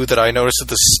clue that I noticed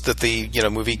that the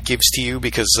movie gives to you,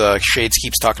 because Shades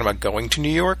keeps talking about going to New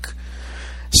York.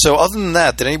 So other than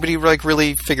that, did anybody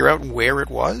really figure out where it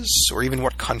was or even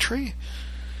what country?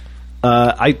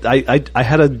 I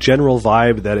had a general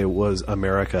vibe that it was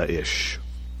America-ish.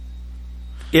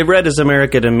 It read as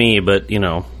America to me, but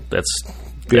that's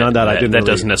beyond that. I didn't. That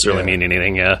doesn't necessarily mean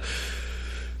anything. Yeah,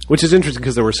 which is interesting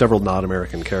because there were several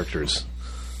non-American characters.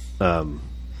 The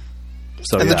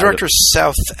director's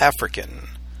South African.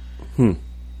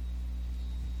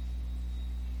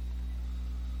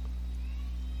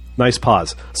 Nice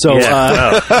pause. So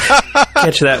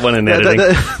catch that one in editing.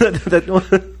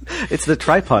 It's the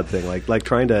tripod thing, like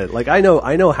trying to I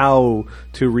know how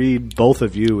to read both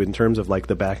of you in terms of like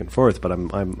the back and forth, but I'm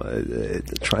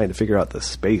trying to figure out the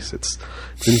space. It's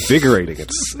invigorating.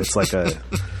 It's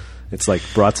like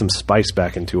brought some spice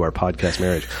back into our podcast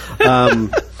marriage. God,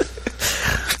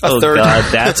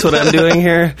 that's what I'm doing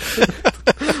here.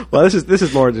 Well, this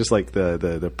is more just like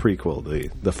the prequel,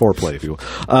 the foreplay, if you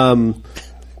will.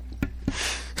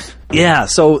 Yeah,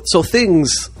 so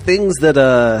things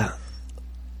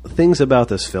about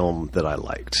this film that I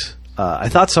liked. I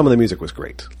thought some of the music was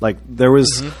great. Like there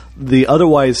was the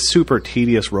otherwise super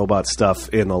tedious robot stuff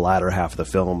in the latter half of the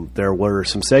film. There were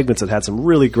some segments that had some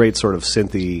really great sort of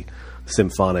synthy,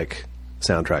 symphonic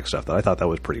soundtrack stuff that I thought that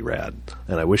was pretty rad,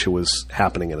 and I wish it was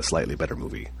happening in a slightly better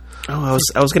movie. Oh,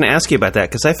 I was going to ask you about that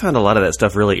because I found a lot of that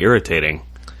stuff really irritating.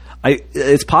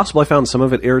 It's possible I found some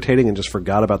of it irritating and just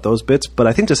forgot about those bits, but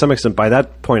I think to some extent by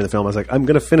that point in the film I was like, I'm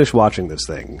going to finish watching this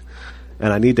thing,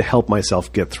 and I need to help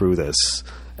myself get through this.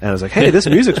 And I was like, hey, this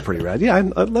music's pretty rad. Yeah,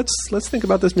 let's think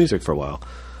about this music for a while.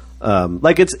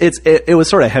 It was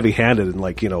sort of heavy-handed and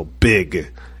like, you know,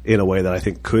 big in a way that I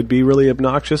think could be really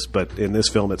obnoxious, but in this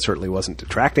film it certainly wasn't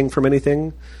detracting from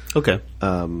anything. Okay.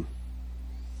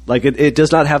 Like it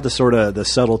does not have the sort of the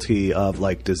subtlety of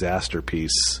like Disaster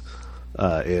Piece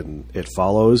in It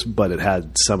Follows, but it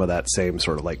had some of that same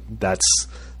sort of like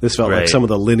this felt like some of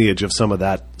the lineage of some of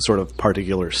that sort of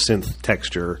particular synth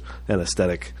texture and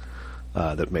aesthetic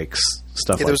that makes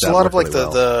stuff like that. There was a lot of like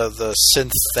the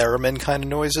synth theremin kind of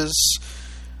noises,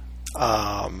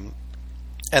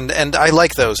 and I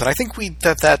like those, and I think we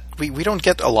don't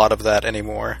get a lot of that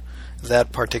anymore.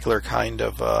 That particular kind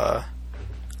of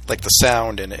like the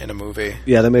sound in a movie.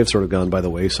 Yeah, that may have sort of gone by the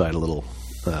wayside a little.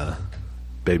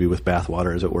 Baby with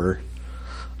bathwater, as it were.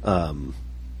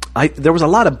 There was a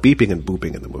lot of beeping and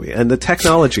booping in the movie, and the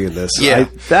technology in this. Yeah,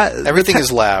 everything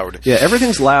is loud. Yeah,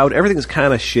 everything's loud. Everything's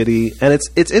kind of shitty, and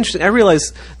it's interesting. I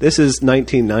realize this is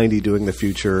 1990 doing the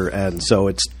future, and so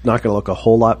it's not going to look a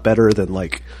whole lot better than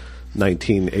like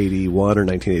 1981 or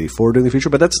 1984 doing the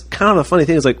future. But that's kind of the funny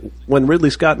thing is like when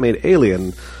Ridley Scott made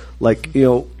Alien, like, you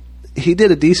know, he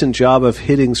did a decent job of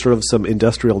hitting sort of some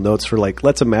industrial notes for like,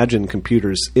 let's imagine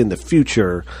computers in the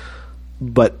future,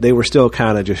 but they were still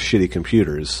kind of just shitty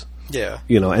computers. Yeah.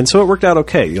 You know, and so it worked out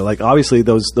okay. You know, like obviously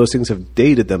those things have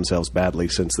dated themselves badly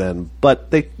since then,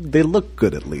 but they look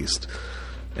good at least.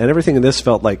 And everything in this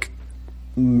felt like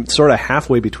sort of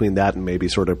halfway between that and maybe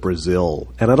sort of Brazil.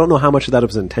 And I don't know how much of that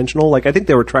was intentional. Like I think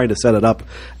they were trying to set it up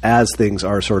as things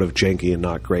are sort of janky and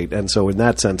not great. And so in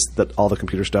that sense that all the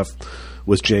computer stuff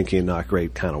was janky and not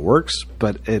great kind of works,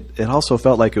 but it also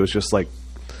felt like it was just like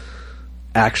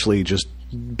actually just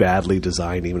badly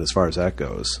designed even as far as that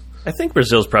goes. I think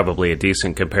Brazil's probably a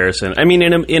decent comparison. I mean,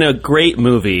 in a great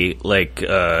movie like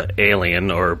Alien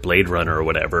or Blade Runner or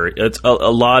whatever, it's a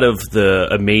lot of the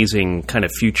amazing kind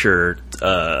of future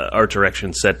art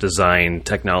direction, set design,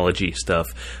 technology stuff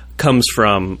comes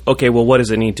from, okay, well, what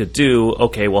does it need to do?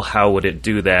 Okay, well, how would it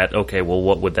do that? Okay, well,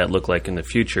 what would that look like in the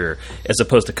future? As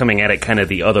opposed to coming at it kind of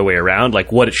the other way around,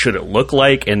 like what should it look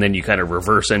like? And then you kind of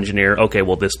reverse engineer, okay,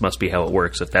 well, this must be how it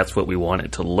works if that's what we want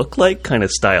it to look like, kind of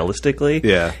stylistically.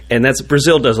 Yeah. And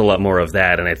Brazil does a lot more of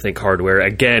that, and I think Hardware,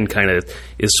 again, kind of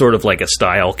is sort of like a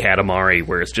style Katamari,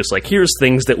 where it's just like, here's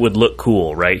things that would look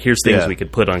cool, right? Here's things we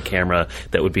could put on camera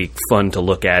that would be fun to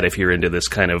look at if you're into this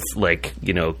kind of like,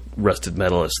 you know, rusted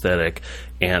metal aesthetic.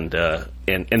 And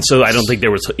so I don't think there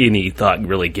was any thought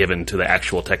really given to the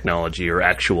actual technology or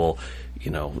actual, you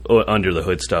know, under the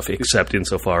hood stuff, except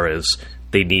insofar as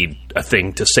they need a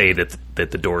thing to say that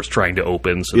the door is trying to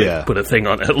open, so they put a thing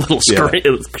on a little screen,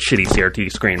 shitty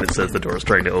CRT screen that says the door is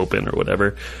trying to open or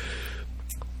whatever.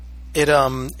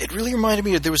 It really reminded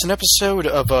me. There was an episode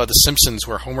of The Simpsons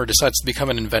where Homer decides to become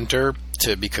an inventor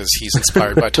because he's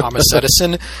inspired by Thomas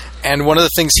Edison, and one of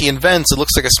the things he invents, it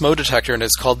looks like a smoke detector, and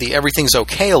it's called the Everything's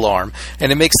Okay alarm,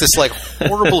 and it makes this like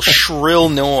horrible shrill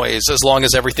noise as long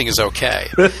as everything is okay.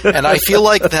 And I feel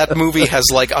like that movie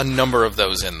has like a number of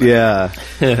those in there.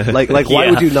 Yeah, like why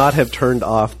would you not have turned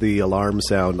off the alarm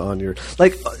sound on your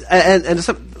like? And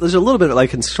there's a little bit I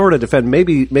can sort of defend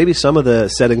maybe some of the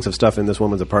settings of stuff in this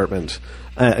woman's apartment.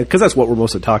 Because that's what we're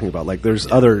mostly talking about. Like,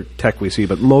 there's other tech we see,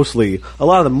 but mostly a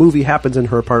lot of the movie happens in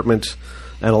her apartment,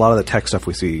 and a lot of the tech stuff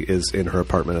we see is in her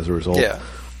apartment as a result.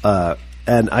 Yeah.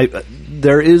 And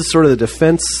there is sort of the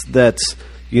defense that,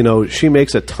 you know, she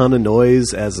makes a ton of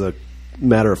noise as a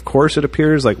matter of course, it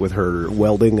appears, like with her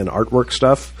welding and artwork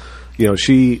stuff. You know,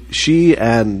 she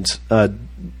and Dylan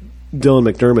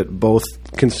McDermott both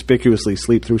conspicuously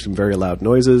sleep through some very loud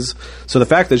noises. So the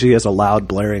fact that she has a loud,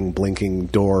 blaring, blinking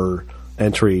door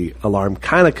entry alarm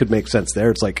kind of could make sense there.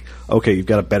 It's like, okay, you've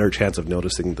got a better chance of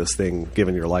noticing this thing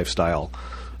given your lifestyle.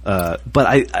 But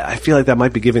I feel like that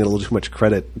might be giving it a little too much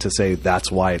credit to say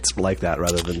that's why it's like that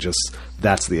rather than just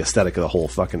that's the aesthetic of the whole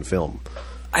fucking film.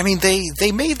 I mean,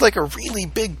 they made like a really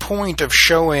big point of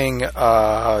showing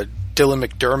Dylan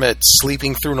McDermott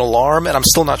sleeping through an alarm, and I'm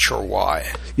still not sure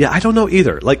why. Yeah, I don't know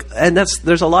either. Like, and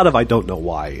there's a lot of I don't know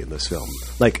why in this film.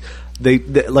 Like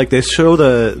they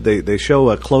show they show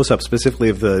a close up specifically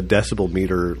of the decibel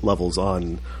meter levels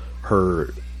on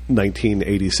her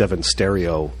 1987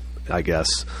 stereo, I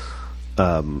guess,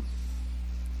 to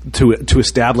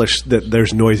establish that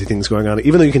there's noisy things going on,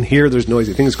 even though you can hear there's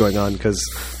noisy things going on because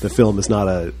the film is not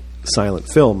a silent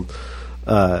film.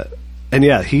 And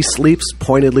yeah, he sleeps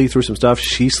pointedly through some stuff.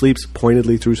 She sleeps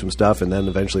pointedly through some stuff, and then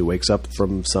eventually wakes up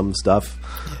from some stuff.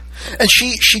 And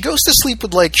she goes to sleep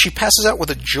with, like, she passes out with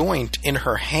a joint in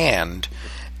her hand.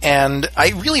 And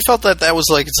I really felt that was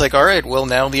like, it's like, all right, well,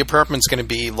 now the apartment's going to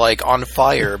be, like, on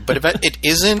fire. But if it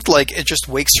isn't, like, it just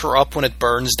wakes her up when it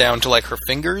burns down to, like, her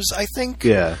fingers, I think.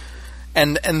 Yeah.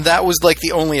 And that was, like,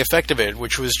 the only effect of it,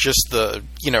 which was just the,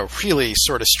 really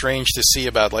sort of strange to see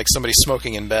about, like, somebody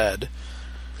smoking in bed.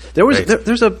 There was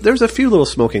there's a few little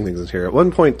smoking things in here. At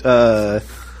one point, I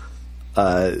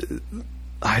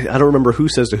don't remember who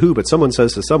says to who, but someone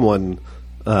says to someone,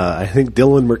 I think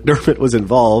Dylan McDermott was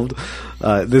involved.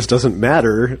 This doesn't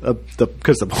matter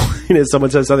because the point is someone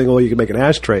says something. Well, you can make an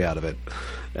ashtray out of it.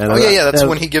 And that's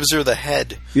when he gives her the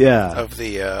head. Yeah. Of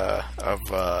the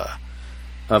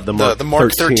Mark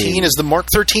Mark 13. Is the Mark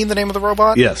 13 the name of the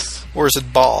robot? Yes. Or is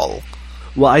it Ball?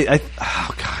 Well,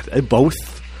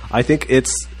 both. I think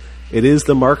it is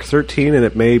the Mark 13, and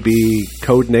it may be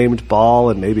codenamed Ball,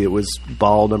 and maybe it was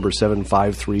Ball number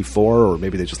 7534, or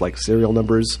maybe they just like serial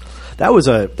numbers. That was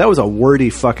a wordy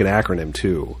fucking acronym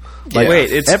too. Like,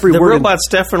 wait, it's every the word robot's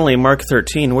definitely Mark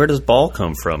 13. Where does Ball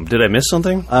come from? Did I miss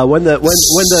something? When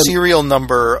the serial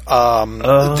number,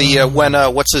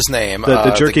 what's his name?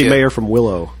 The jerky mayor from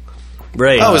Willow.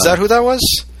 Right. Oh, is that who that was?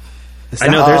 I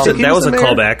know that was a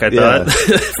callback. I thought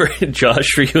for Josh,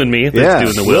 for you and me,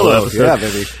 doing the Willow episode. Yeah,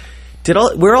 baby.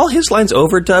 Were all his lines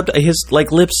overdubbed? His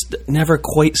lips never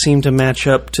quite seemed to match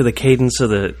up to the cadence of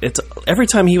the. Every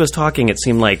time he was talking, it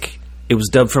seemed like it was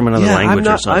dubbed from another language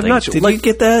or something. I'm not sure. Did you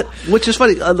get that? Which is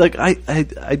funny.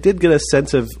 I did get a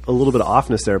sense of a little bit of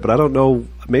offness there, but I don't know.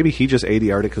 Maybe he just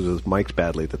ADR'd it because it was mic'd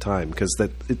badly at the time. Because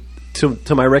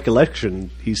to my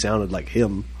recollection, he sounded like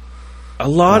him. A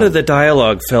lot of the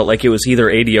dialogue felt like it was either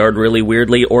ADR'd really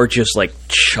weirdly or just like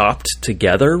chopped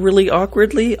together really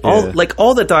awkwardly. All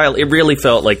the dialogue, it really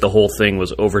felt like the whole thing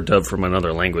was overdubbed from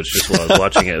another language just while I was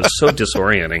watching it. It was so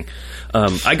disorienting.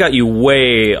 I got you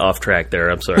way off track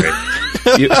there. I'm sorry.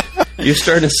 You're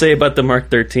starting to say about the Mark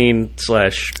 13 /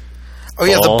 Oh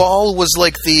yeah, the Ball was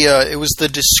like it was the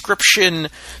description.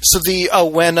 So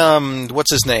when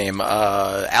what's his name,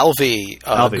 Alvy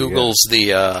Googles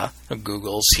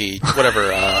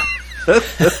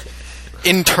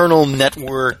internal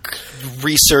network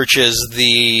researches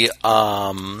the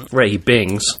right, he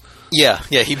bings. Yeah,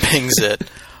 he bings it.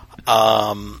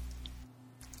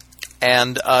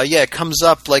 It comes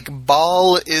up like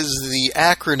Ball is the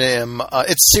acronym.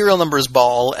 Its serial number is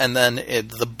Ball, and then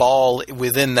the Ball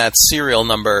within that serial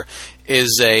number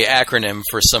is a acronym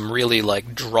for some really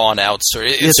like drawn out.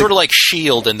 It's sort of like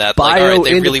SHIELD in that. Like, all right,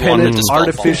 they really wanted to spell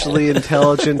artificially Ball.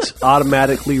 Intelligent,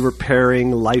 automatically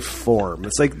repairing life form.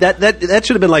 It's like that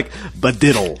should have been like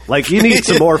Badiddle. Like you need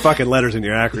some more fucking letters in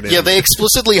your acronym. Yeah, they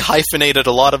explicitly hyphenated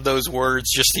a lot of those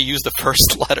words just to use the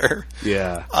first letter.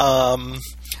 Yeah.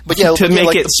 But yeah, to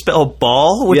make it spell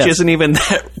ball, which isn't even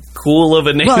that cool of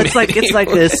a name. Well, it's like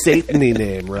a Satan-y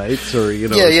name, right? Or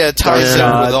it ties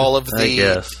in with all of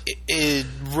the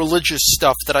religious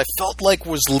stuff that I felt like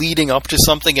was leading up to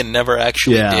something and never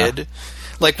actually did.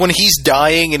 Like when he's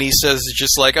dying and he says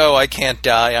just like, "Oh, I can't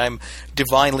die. I'm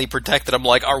divinely protected." I'm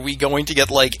like, "Are we going to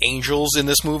get like angels in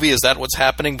this movie? Is that what's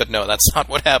happening?" But no, that's not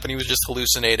what happened. He was just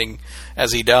hallucinating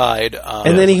as he died.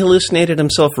 And then he hallucinated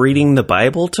himself reading the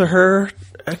Bible to her.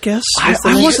 I guess I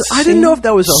didn't know if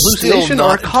that was a hallucination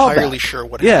or a callback. Still not entirely sure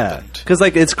what happened. Because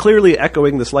like it's clearly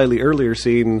echoing the slightly earlier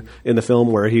scene in the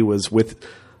film where he was with.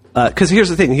 Because here's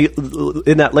the thing: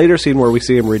 in that later scene where we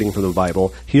see him reading from the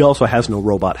Bible, he also has no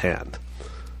robot hand.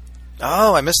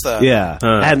 Oh, I missed that. Yeah,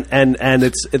 and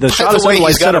it's the shot is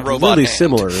otherwise set up really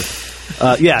similar.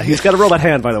 He's got a robot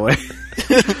hand, by the way.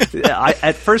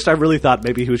 At first, I really thought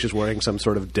maybe he was just wearing some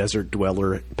sort of desert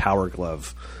dweller power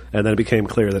glove, and then it became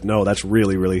clear that no, that's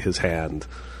really, really his hand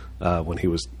when he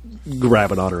was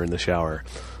grabbing on her in the shower.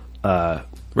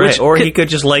 Right, or he could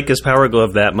just like his power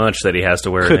glove that much that he has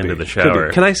to wear it into the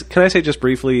shower. Can I say just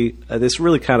briefly? This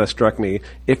really kind of struck me.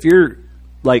 If you're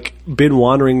like been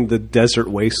wandering the desert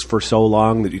wastes for so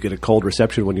long that you get a cold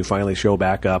reception when you finally show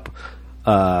back up,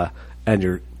 and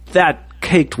you're that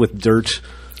caked with dirt,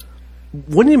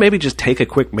 wouldn't you maybe just take a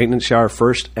quick maintenance shower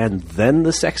first and then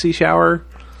the sexy shower?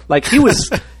 Like he was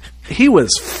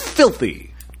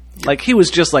filthy. Like he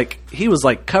was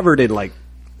covered in like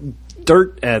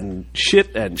dirt and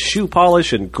shit and shoe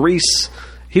polish and grease.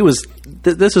 He was.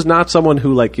 This is not someone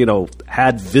who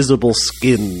had visible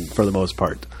skin for the most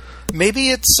part. Maybe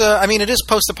it's, I mean, it is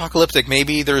post-apocalyptic.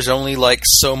 Maybe there's only, like,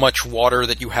 so much water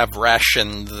that you have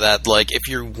rationed that, like, if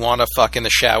you want to fuck in the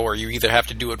shower, you either have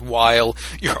to do it while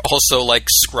you're also, like,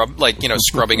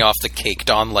 scrubbing off the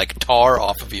caked-on, like, tar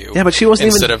off of you. Yeah, but she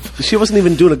wasn't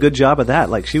even doing a good job of that.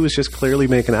 Like, she was just clearly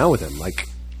making out with him. Like,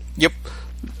 yep.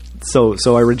 So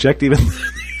I reject even...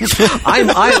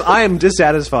 I am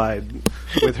dissatisfied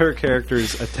with her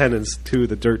character's attendance to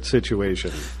the dirt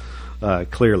situation.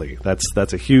 Clearly,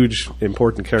 that's a huge,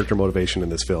 important character motivation in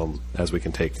this film, as we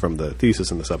can take from the thesis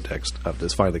and the subtext of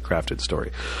this finely crafted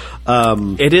story.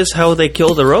 It is how they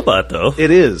kill the robot, though.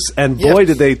 It is, and boy,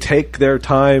 did they take their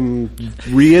time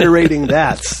reiterating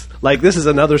that. Like, this is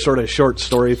another sort of short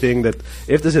story thing that,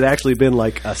 if this had actually been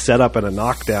like a setup and a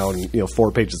knockdown,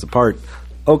 4 pages apart,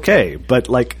 okay, but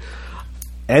like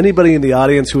anybody in the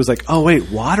audience who was like, "Oh wait,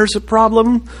 water's a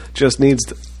problem," just needs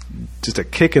just a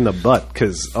kick in the butt,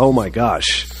 because oh my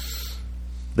gosh,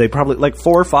 they probably like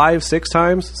 4, 5, 6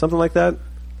 times, something like that,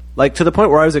 like to the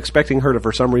point where I was expecting her to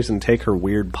for some reason take her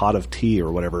weird pot of tea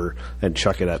or whatever and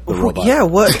chuck it at the robot. Yeah,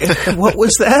 what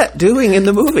was that doing in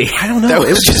the movie? I don't know.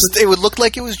 It would look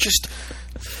like it was just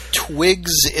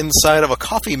twigs inside of a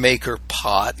coffee maker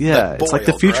pot. Yeah, it's boiled, like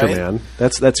the future, right? man.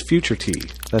 That's future tea.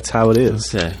 That's how it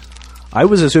is. Okay. I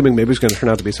was assuming maybe it was going to turn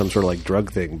out to be some sort of like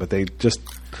drug thing, but they just.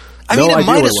 I mean, it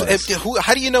might. It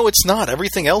How do you know it's not?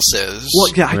 Everything else is.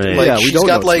 Well, yeah, right. Like, yeah, we she's don't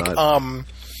got know like it's not.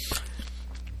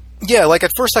 Yeah, like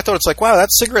at first I thought it's like, wow, that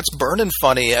cigarette's burning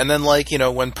funny, and then like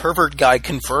when pervert guy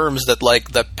confirms that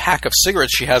like the pack of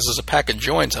cigarettes she has is a pack of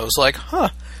joints, I was like, huh.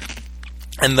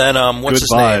 And then what's Good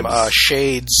his vibes. name?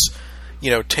 Shades,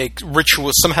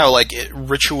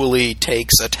 ritually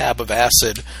takes a tab of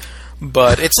acid.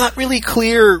 But it's not really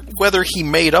clear whether he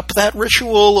made up that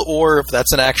ritual or if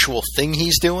that's an actual thing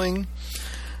he's doing.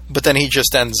 But then he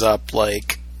just ends up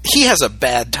like... He has a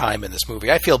bad time in this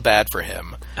movie. I feel bad for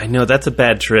him. I know, that's a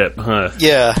bad trip, huh?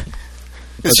 Yeah.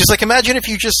 It's just like, imagine if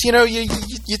you just,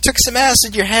 you took some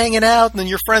acid, you're hanging out, and then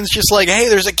your friend's just like, hey,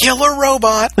 there's a killer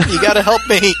robot. You gotta help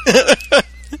me.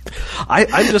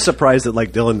 I'm just surprised that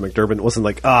like Dylan McDermott wasn't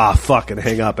like, fuck, and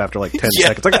hang up after like 10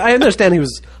 seconds. Like, I understand he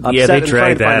was upset Yeah, they and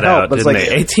trying dragged to find that help, out, but it's didn't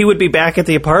like, they? He would be back at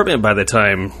the apartment by the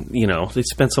time, they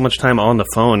spent so much time on the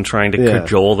phone trying to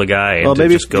cajole the guy well, into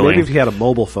maybe just going. maybe if he had a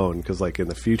mobile phone, because like in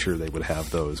the future they would have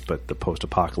those, but the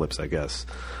post-apocalypse, I guess.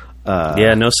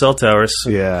 Yeah, no cell towers.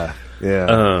 Yeah.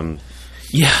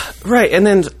 Yeah, right. And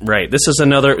then, this is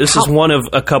is one of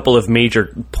a couple of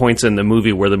major points in the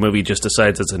movie where the movie just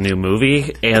decides it's a new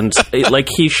movie. And,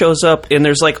 he shows up, and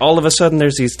there's, all of a sudden,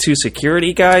 there's these 2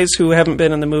 security guys who haven't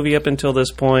been in the movie up until this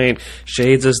point.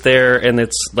 Shades is there, and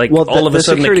it's, all of a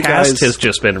sudden, the cast has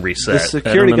just been reset. The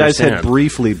security guys had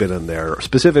briefly been in there.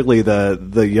 Specifically,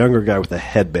 the younger guy with the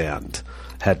headband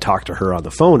had talked to her on the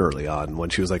phone early on when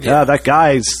she was like, that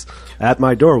guy's at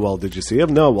my door. Well, did you see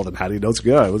him? No. Well, then how do you know it's a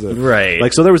guy? Was it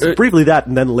right? So there was briefly that,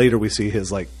 and then later we see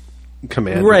his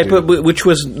command. Right, but which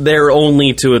was there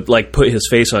only to put his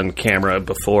face on camera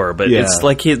before. But it's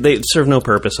like they serve no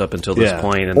purpose up until this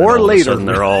point, and or then all later of a sudden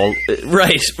they're all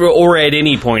right, or at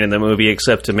any point in the movie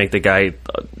except to make the guy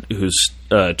who's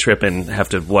tripping have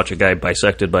to watch a guy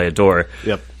bisected by a door.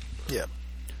 Yep.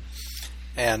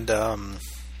 And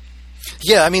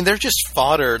yeah, I mean, they're just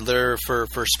fodder. They're for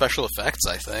special effects,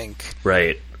 I think.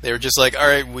 Right. They were just like, all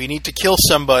right, we need to kill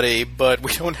somebody, but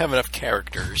we don't have enough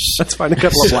characters. Let's find a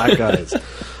couple of black guys.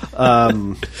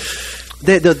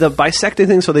 The bisecting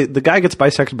thing, so the guy gets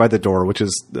bisected by the door, which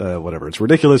is, whatever, it's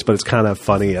ridiculous, but it's kind of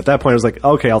funny. At that point, I was like,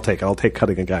 okay, I'll take it. I'll take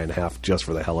cutting a guy in half just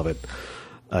for the hell of it,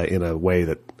 in a way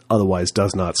that otherwise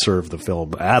does not serve the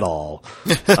film at all.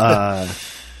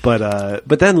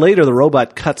 But then later, the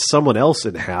robot cuts someone else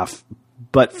in half,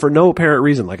 but for no apparent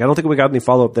reason. I don't think we got any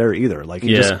follow-up there either.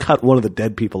 He just cut one of the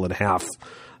dead people in half,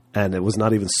 and it was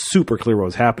not even super clear what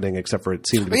was happening, except for it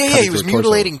seemed to be he was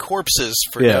mutilating corpses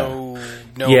for no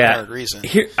apparent reason.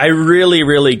 I really,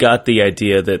 really got the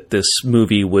idea that this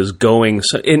movie was going,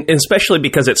 and especially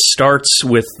because it starts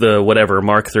with the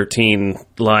Mark 13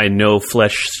 line, "No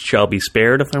flesh shall be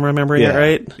spared," if I'm remembering it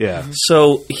right. Yeah.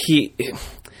 So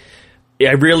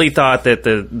I really thought that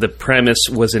the premise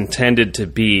was intended to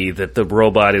be that the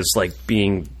robot is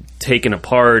being taken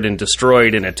apart and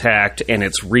destroyed and attacked, and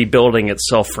it's rebuilding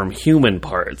itself from human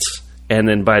parts. And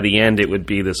then by the end, it would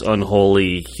be this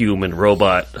unholy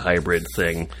human-robot hybrid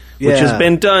thing, which has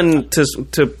been done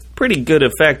to pretty good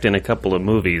effect in a couple of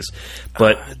movies.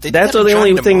 But that's the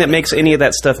only thing that makes any of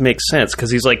that stuff make sense,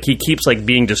 because he keeps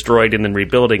being destroyed and then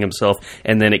rebuilding himself,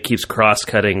 and then it keeps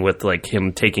cross-cutting with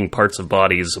him taking parts of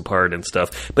bodies apart and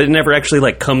stuff. But it never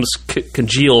actually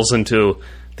congeals into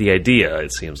the idea,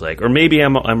 it seems like. Or maybe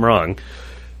I'm wrong.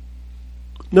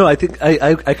 No, I think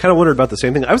I kind of wondered about the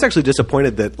same thing. I was actually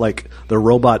disappointed that like the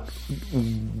robot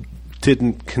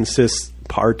didn't consist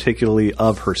particularly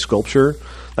of her sculpture.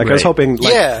 Like I was hoping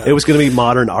like, it was going to be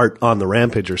modern art on the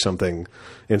Rampage or something,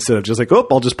 instead of just like, oh,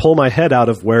 I'll just pull my head out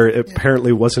of where it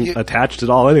apparently wasn't attached at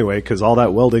all anyway, because all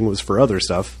that welding was for other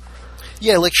stuff.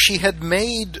 Yeah, like she had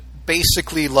made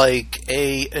basically like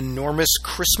a enormous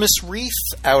Christmas wreath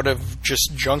out of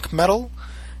just junk metal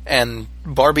and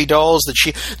Barbie dolls that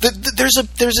she. There's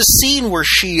a scene where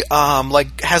she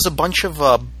like has a bunch of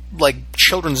like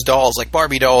children's dolls, like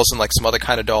Barbie dolls and like some other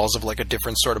kind of dolls of like a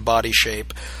different sort of body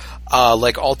shape.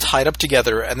 Like all tied up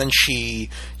together, and then she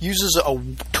uses a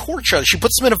torch. She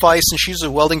puts them in a vise, and she uses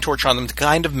a welding torch on them to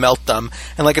kind of melt them.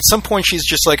 And like at some point, she's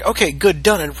just like, "Okay, good,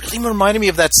 done." It really reminded me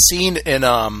of that scene in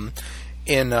what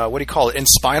do you call it? In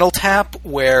Spinal Tap,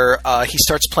 where he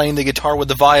starts playing the guitar with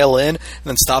the violin, and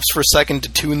then stops for a second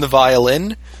to tune the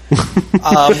violin.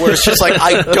 Where it's just like,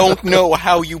 I don't know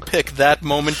how you pick that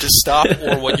moment to stop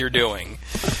or what you're doing.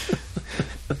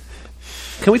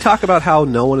 Can we talk about how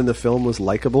no one in the film was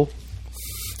likable?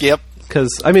 Yep.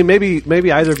 Because, I mean, maybe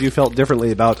either of you felt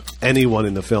differently about anyone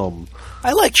in the film.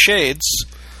 I like Shades.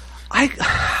 I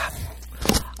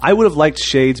would have liked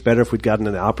Shades better if we'd gotten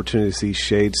an opportunity to see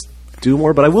Shades do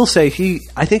more, but I will say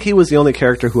I think he was the only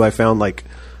character who I found, like,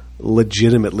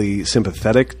 legitimately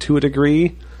sympathetic to a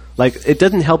degree. Like, it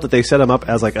didn't help that they set him up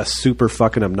as, like, a super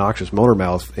fucking obnoxious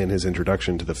motormouth in his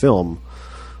introduction to the film.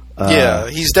 Yeah,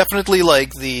 he's definitely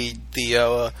like the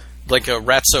like a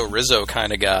Ratso Rizzo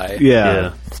kind of guy.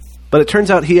 Yeah. But it turns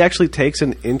out he actually takes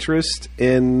an interest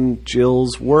in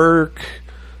Jill's work,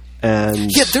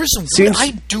 and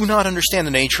I do not understand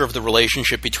the nature of the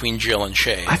relationship between Jill and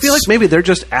Shades. I feel like maybe they're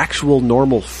just actual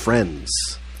normal friends.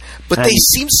 But they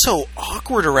seem so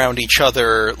awkward around each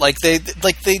other. Like the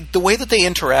way that they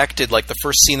interacted, like the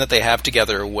first scene that they have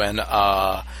together when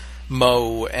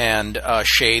Mo and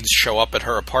Shades show up at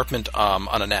her apartment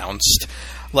unannounced.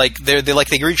 Like they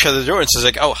greet each other at the door and says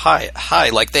like, "Oh, hi,"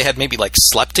 like they had maybe like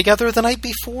slept together the night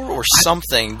before or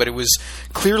something, but it was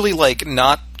clearly like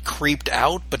not creeped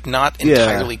out, but not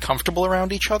entirely comfortable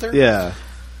around each other. Yeah.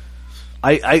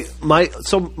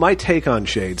 My take on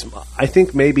Shades, I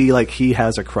think maybe like he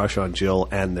has a crush on Jill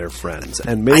and their friends,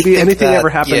 and maybe anything ever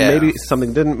happened, maybe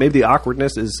something didn't, maybe the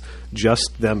awkwardness is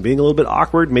just them being a little bit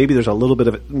awkward, maybe there's a little bit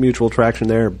of mutual attraction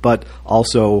there, but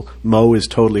also Mo is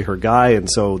totally her guy, and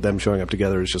so them showing up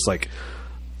together is just like,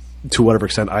 to whatever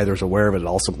extent either's aware of it, it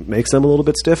also makes them a little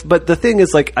bit stiff. But the thing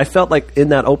is, like, I felt like in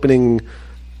that opening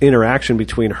interaction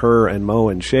between her and Mo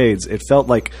and Shades, it felt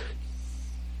like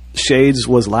Shades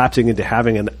was lapsing into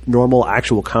having a normal,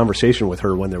 actual conversation with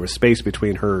her when there was space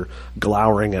between her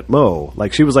glowering at Mo.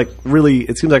 Like, she was like really,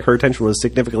 it seems like her attention was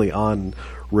significantly on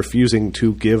refusing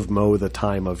to give Mo the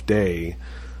time of day,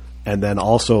 and then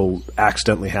also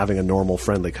accidentally having a normal,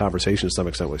 friendly conversation to some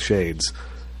extent with Shades.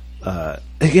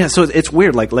 Yeah, so it's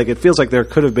weird. Like it feels like there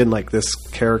could have been like this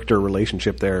character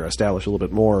relationship there established a little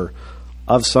bit more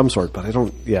of some sort, but I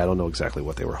don't know exactly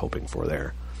what they were hoping for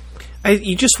there.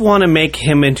 You just want to make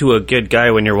him into a good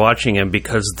guy when you're watching him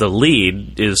because the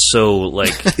lead is so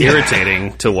like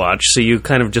irritating to watch. So you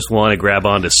kind of just want to grab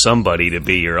onto somebody to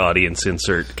be your audience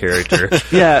insert character.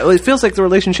 Yeah, well, it feels like the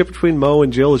relationship between Mo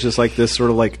and Jill is just like this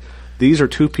sort of like, these are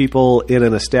two people in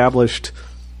an established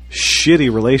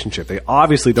shitty relationship. They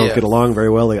obviously don't get along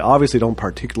very well. They obviously don't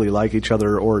particularly like each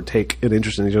other or take an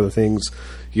interest in each other things.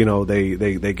 You know,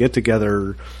 they get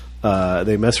together.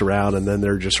 They mess around, and then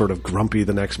they're just sort of grumpy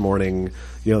the next morning.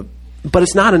 You know, but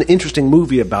it's not an interesting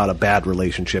movie about a bad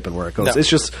relationship and where it goes. No. It's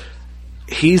just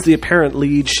he's the apparent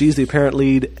lead, she's the apparent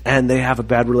lead, and they have a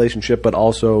bad relationship, but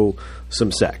also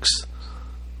some sex.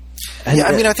 And yeah,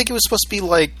 I mean, I think it was supposed to be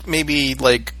like maybe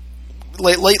like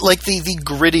the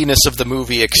grittiness of the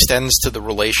movie extends to the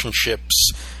relationship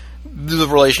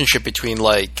between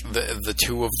like the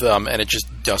two of them, and it just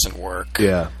doesn't work.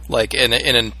 Yeah, like in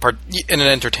an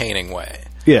entertaining way.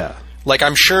 Yeah, like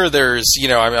I'm sure there's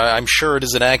I'm sure it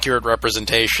is an accurate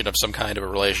representation of some kind of a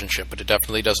relationship, but it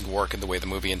definitely doesn't work in the way the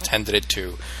movie intended it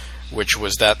to, which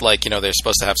was that like they're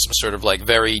supposed to have some sort of like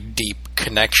very deep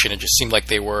connection. It just seemed like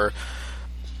they were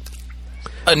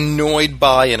annoyed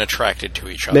by and attracted to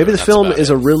each other. Maybe the film is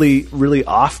a really, really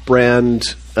off-brand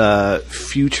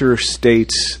future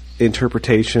state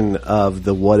interpretation of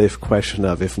the what-if question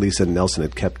of if Lisa Nelson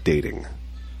had kept dating.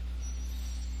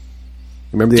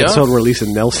 Remember the episode where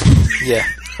Lisa Nelson... Yeah.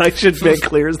 I should make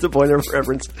clear as the point of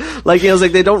reference. Like, it's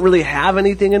like they don't really have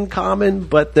anything in common,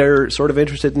 but they're sort of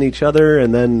interested in each other,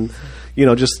 and then...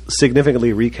 just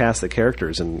significantly recast the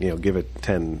characters and, give it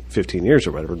 10, 15 years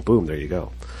or whatever, and boom, there you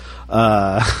go.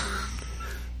 I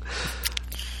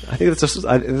I think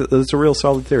it's a real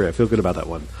solid theory. I feel good about that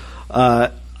one.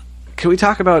 Can we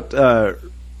talk about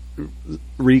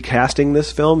recasting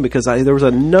this film? Because there was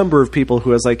a number of people who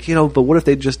was like, but what if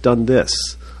they'd just done this?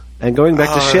 And going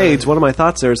back to Shades, one of my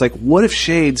thoughts there is like, what if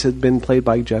Shades had been played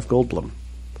by Jeff Goldblum?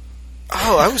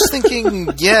 Oh, I was thinking,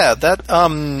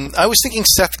 I was thinking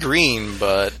Seth Green,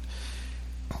 but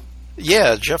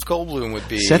yeah, Jeff Goldblum would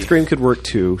be. Seth Green could work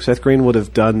too. Seth Green would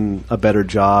have done a better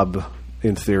job,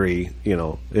 in theory,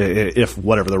 if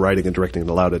whatever the writing and directing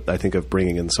allowed it. I think of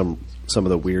bringing in some of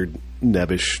the weird,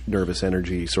 nebbish, nervous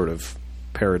energy sort of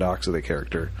paradox of the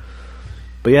character.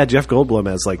 But yeah, Jeff Goldblum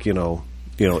as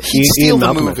he'd steal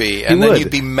the movie, and then would.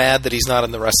 you'd be mad that he's not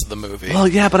in the rest of the movie. Well,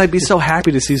 yeah, but I'd be so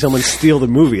happy to see someone steal the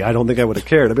movie. I don't think I would have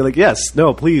cared. I'd be like, yes,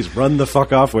 no, please, run the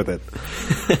fuck off with it.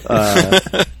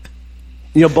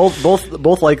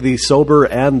 Both like the sober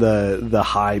and the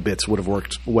high bits would have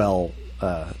worked well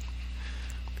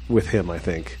with him, I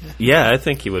think. Yeah, I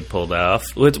think he would pull that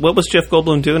off. What was Jeff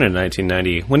Goldblum doing in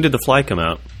 1990? When did The Fly come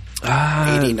out?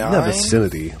 89? That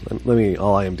vicinity. Let me,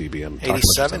 all IMDb him.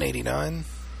 87, 89?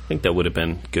 I think that would have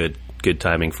been good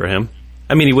timing for him.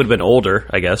 I mean, he would have been older,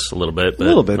 I guess, a little bit, but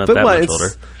not that much older.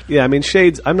 Yeah, I mean,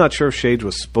 Shades, I'm not sure if Shades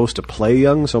was supposed to play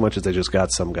young so much as they just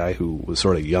got some guy who was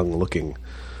sort of young looking.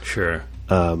 Sure.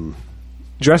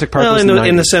 Jurassic Park was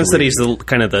in the sense that he's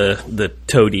the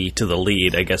toady to the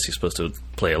lead, I guess he's supposed to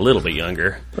play a little bit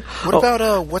younger. What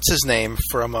about, what's his name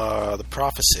from The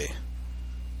Prophecy?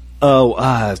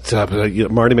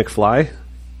 Marty McFly?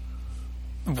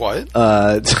 What?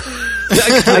 I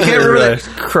can't remember.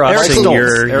 Crossing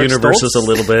your universes a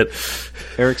little bit.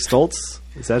 Eric Stoltz?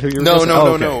 Is that who you're? No. Okay.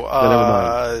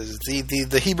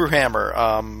 The Hebrew Hammer.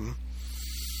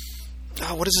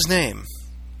 What is his name?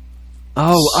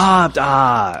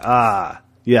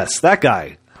 Yes, that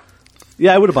guy.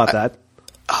 Yeah, I would have bought that.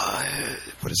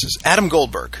 What is this? Adam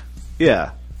Goldberg.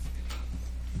 Yeah.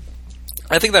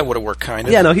 I think that would have worked kind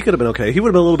of. Yeah, no, he could have been okay. He would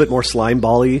have been a little bit more slime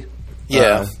ball-y.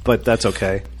 Yeah. But that's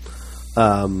okay.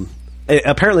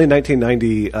 Apparently in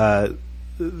 1990,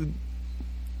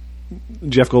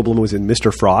 Jeff Goldblum was in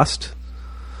Mr. Frost.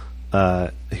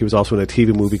 He was also in a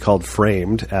TV movie called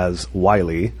Framed as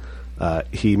Wiley.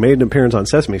 He made an appearance on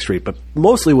Sesame Street, but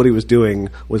mostly what he was doing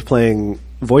was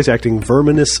voice acting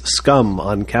Verminous Scum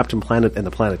on Captain Planet and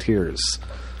the Planeteers.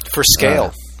 For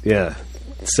scale. Yeah.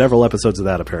 Several episodes of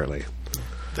that, apparently.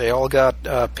 They all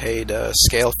got paid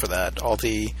scale for that.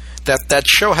 That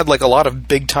show had like a lot of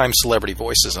big time celebrity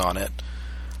voices on it,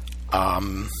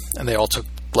 and they all took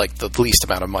like the least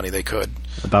amount of money they could.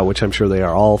 About which I'm sure they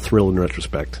are all thrilled in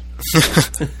retrospect.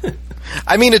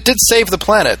 I mean, it did save the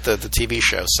planet, the TV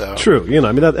show. So true,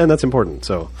 and that's important.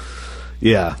 So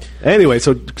yeah. Anyway,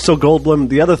 so Goldblum.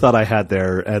 The other thought I had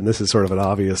there, and this is sort of an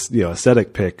obvious,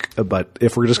 aesthetic pick, but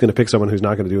if we're just going to pick someone who's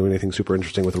not going to do anything super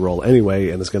interesting with the role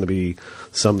anyway, and it's going to be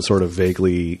some sort of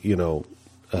vaguely,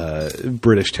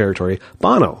 British territory,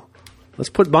 Bono. Let's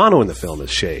put Bono in the film as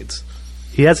Shades.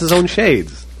 He has his own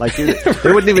shades. Like he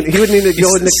wouldn't even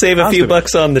go and save a few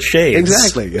bucks on the shades.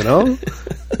 Exactly, Then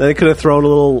they could have thrown a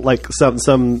little like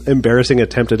some embarrassing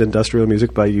attempt at industrial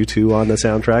music by U2 on the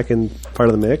soundtrack and part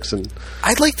of the mix. And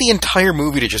I'd like the entire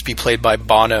movie to just be played by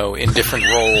Bono in different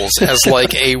roles as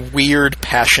like a weird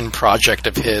passion project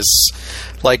of his.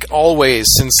 Like always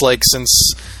since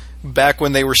back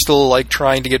when they were still like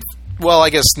trying to get. Well, I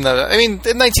guess in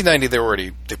 1990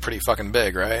 they're pretty fucking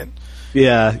big, right?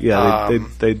 Yeah.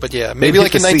 But yeah, maybe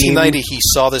like in 1990 he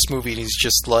saw this movie and he's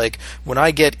just like, when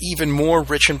I get even more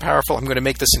rich and powerful, I'm going to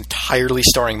make this entirely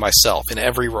starring myself in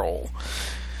every role.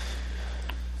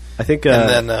 I think,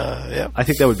 I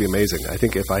think that would be amazing. I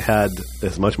think if I had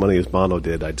as much money as Bono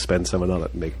did, I'd spend some on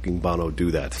it making Bono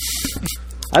do that.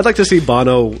 I'd like to see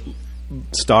Bono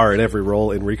star in every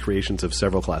role in recreations of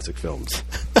several classic films.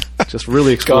 Just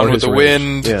really explore Gone with his the range.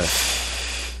 Wind. Yeah.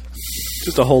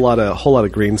 Just a whole lot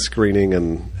of green screening,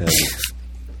 and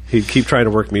he'd keep trying to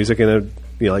work music in it.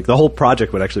 Like the whole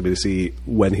project would actually be to see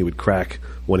when he would crack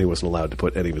when he wasn't allowed to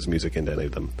put any of his music into any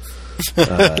of them.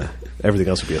 Everything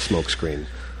else would be a smoke screen.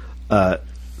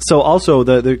 So also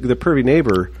the pervy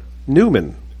neighbor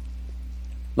Newman.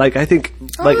 Like I think,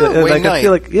 I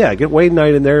feel like get Wayne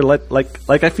Knight in there.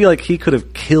 I feel like he could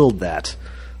have killed that.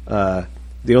 The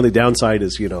only downside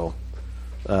is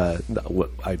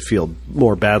I'd feel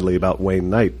more badly about Wayne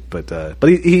Knight, but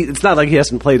he it's not like he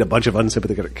hasn't played a bunch of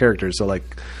unsympathetic characters. So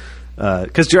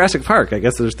because Jurassic Park, I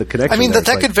guess there's the connection. I mean, there.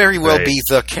 that could very well be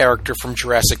the character from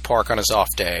Jurassic Park on his off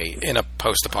day in a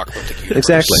post-apocalyptic universe.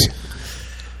 Exactly.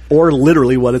 Or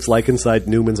literally what it's like inside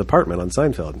Newman's apartment on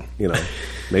Seinfeld.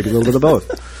 Maybe a little bit of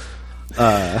both.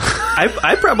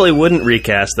 I probably wouldn't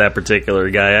recast that particular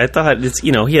guy. I thought it's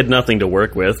he had nothing to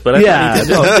work with, but I thought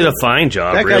he did a fine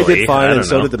job. That really. guy did fine, and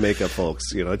so know. did the makeup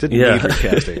folks. It didn't need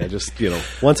recasting. I just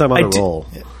once I'm on a roll.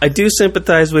 I do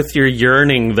sympathize with your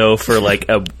yearning though for like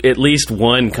at least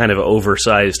one kind of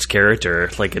oversized character,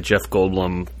 like a Jeff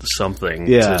Goldblum something.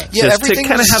 Yeah. Just to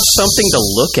kind of have something to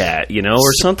look at,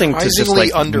 or something to just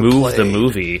like move the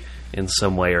movie in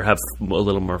some way or have a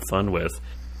little more fun with.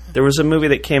 There was a movie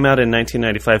that came out in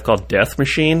 1995 called Death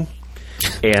Machine,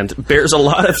 and bears a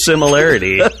lot of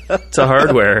similarity to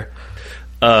Hardware.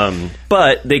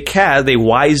 But they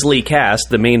wisely cast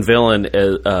the main villain,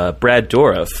 Brad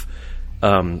Dourif,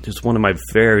 who's one of my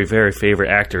very, very favorite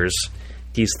actors.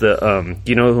 He's the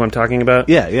do you know who I'm talking about?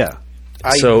 Yeah.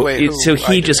 So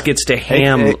he just gets to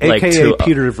ham like AKA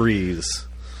Peter Vries.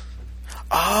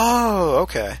 Oh,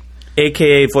 okay.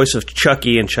 AKA voice of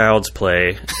Chucky in Child's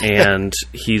Play, and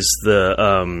he's the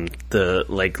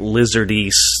like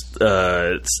lizardy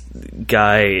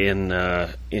guy in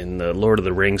the Lord of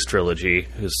the Rings trilogy.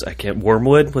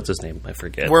 Wormwood? What's his name? I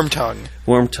forget.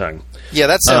 Wormtongue. Yeah,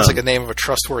 that sounds like a name of a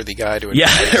trustworthy guy to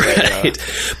right.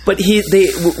 But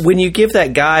when you give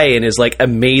that guy and his like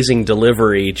amazing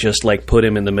delivery, just like put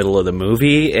him in the middle of the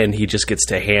movie, and he just gets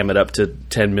to ham it up to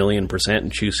 10 million%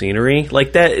 and chew scenery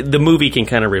like that. The movie can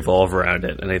kind of revolve around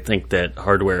it, and I think that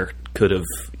Hardware could have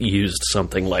used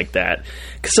something like that,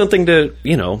 something to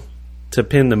to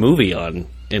pin the movie on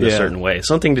in a certain way,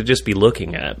 something to just be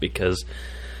looking at, because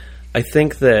I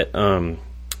think that.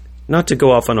 Not to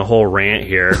go off on a whole rant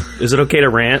here. Is it okay to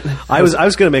rant? I was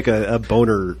going to make a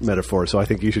boner metaphor, so I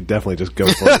think you should definitely just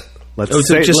go for it.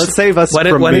 Let's save us why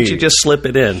from why me. don't you just slip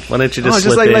it in? Why don't you just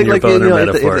slip in your boner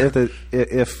metaphor?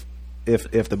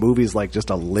 If the movie's like just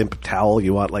a limp towel,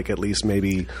 you want like at least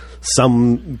maybe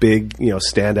some big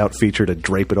standout feature to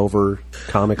drape it over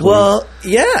comically. Well,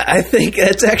 yeah, I think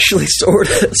that's actually sort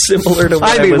of similar to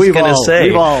what I was going to say.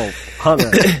 We've all hung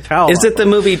a towel. Is it the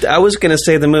movie? I was going to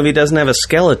say the movie doesn't have a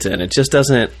skeleton. It just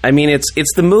doesn't. I mean, it's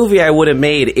the movie I would have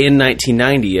made in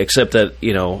 1990, except that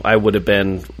I would have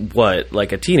been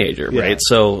like a teenager, right?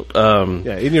 So,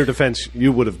 in your defense,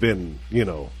 you would have been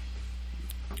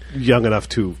young enough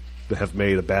to have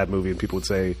made a bad movie, and people would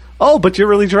say, "Oh, but you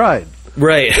really tried."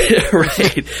 Right,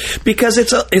 right. Because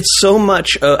it's so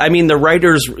much. I mean, the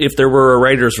writers. If there were a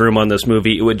writers' room on this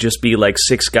movie, it would just be like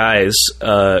six guys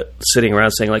sitting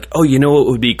around saying, like, "Oh, you know what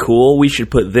would be cool? We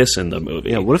should put this in the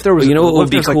movie." Yeah. What if there was? What would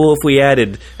be cool if we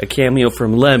added a cameo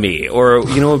from Lemmy? Or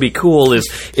what would be cool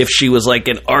is if she was like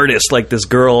an artist, like this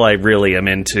girl I really am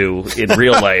into in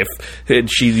real life. And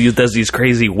she does these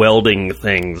crazy welding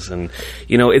things, and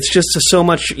it's just so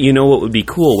much. What would be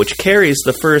cool, which carries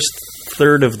the first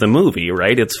third of the movie,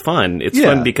 right? It's fun. It's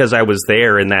fun because I was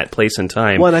there in that place and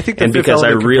time. Well, and I think and because I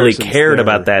really cared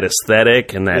about that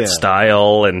aesthetic and that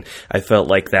style, and I felt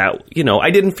like that, I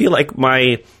didn't feel like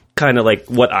my kind of like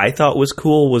what I thought was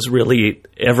cool was really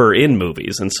ever in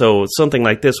movies. And so something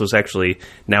like this was actually,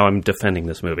 now I'm defending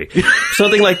this movie.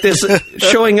 Something like this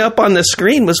showing up on the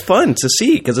screen was fun to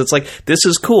see, because it's like, this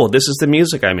is cool. This is the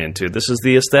music I'm into. This is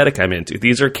the aesthetic I'm into.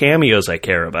 These are cameos I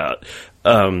care about.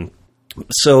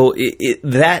 So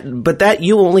that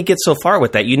you only get so far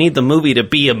with that. You need the movie to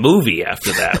be a movie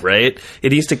after that, right?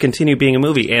 It needs to continue being a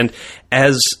movie. And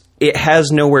as it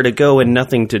has nowhere to go and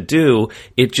nothing to do,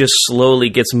 it just slowly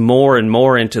gets more and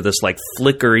more into this like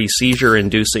flickery,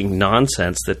 seizure-inducing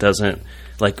nonsense that doesn't,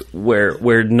 like,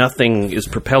 where nothing is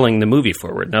propelling the movie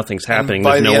forward. Nothing's happening.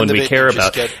 There's no one we care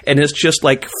about. And it's just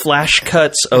like flash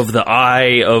cuts of the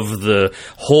eye, of the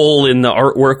hole in the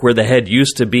artwork where the head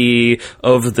used to be,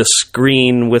 of the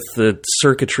screen with the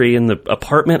circuitry in the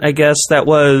apartment, I guess that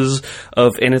was,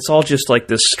 and it's all just like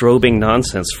this strobing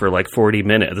nonsense for like 40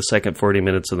 minutes, the second 40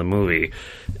 minutes of the movie.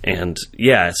 And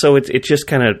yeah, so it just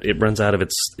kind of, it runs out of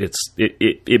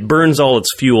it burns all its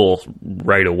fuel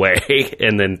right away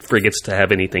and then forgets to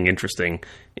have anything interesting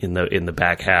in the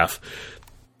back half.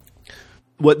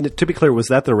 What, to be clear, was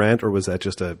that the rant, or was that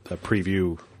just a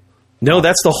preview? No,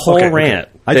 that's the whole rant.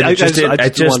 Okay. I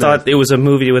just thought it was a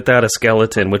movie without a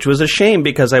skeleton, which was a shame,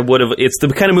 because I would have. It's the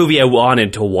kind of movie I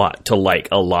wanted to like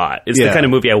a lot. It's the kind of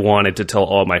movie I wanted to tell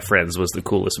all my friends was the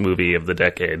coolest movie of the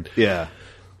decade. Yeah,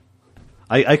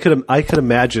 I could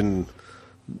imagine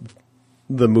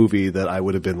the movie that I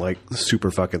would have been like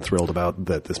super fucking thrilled about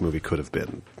that this movie could have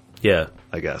been. Yeah,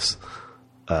 I guess.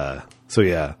 So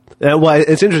yeah, well,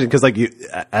 it's interesting because like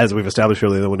as we've established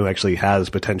earlier, the one who actually has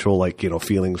potential like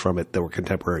feelings from it that were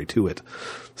contemporary to it,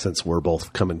 since we're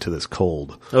both coming to this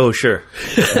cold. Oh sure,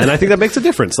 and I think that makes a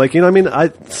difference. Like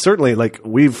I certainly like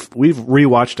we've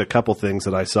rewatched a couple things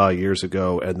that I saw years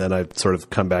ago, and then I've sort of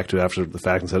come back to it after the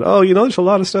fact and said, oh, there's a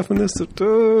lot of stuff in this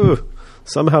that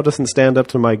somehow doesn't stand up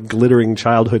to my glittering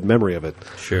childhood memory of it.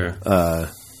 Sure.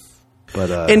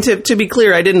 And to be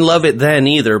clear, I didn't love it then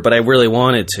either, but I really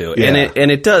wanted to. Yeah. And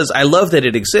it does. I love that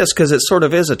it exists because it sort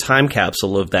of is a time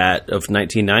capsule of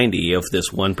 1990, of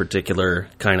this one particular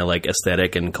kind of like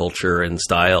aesthetic and culture and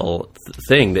style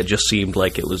thing that just seemed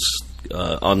like it was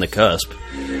on the cusp.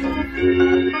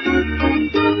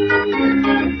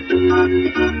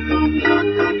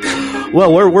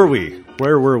 Well, where were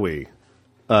we?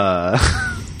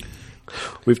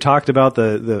 We've talked about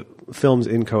the film's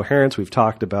incoherence. We've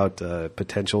talked about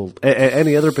potential.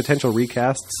 Any other potential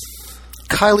recasts?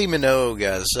 Kylie Minogue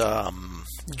as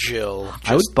Jill.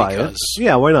 I would buy it.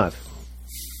 Yeah, why not?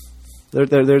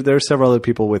 There's several other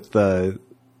people with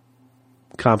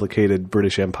complicated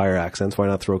British Empire accents. Why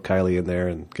not throw Kylie in there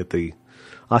and get the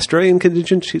Australian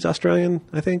contingent? She's Australian,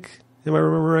 I think. Am I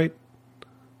remember right?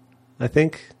 I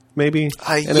think maybe.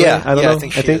 Anyway, yeah, I don't know. I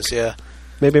think she is. Yeah.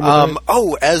 Maybe.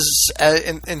 As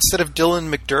instead of Dylan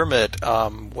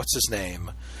McDermott, what's his name?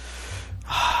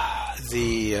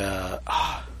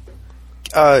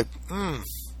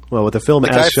 Well, with the film the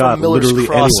guy as shot, from Miller's literally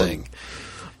Crossing.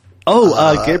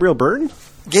 anyone. Gabriel Byrne?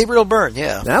 Gabriel Byrne,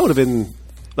 yeah. That would have been.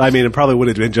 I mean, it probably would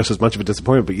have been just as much of a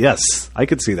disappointment, but yes, I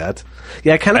could see that.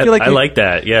 Yeah, I kind of feel like I like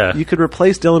that. Yeah, you could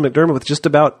replace Dylan McDermott with just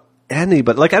about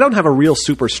anybody. Like, I don't have a real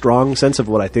super strong sense of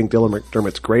what I think Dylan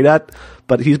McDermott's great at,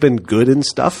 but he's been good in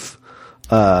stuff.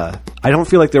 I don't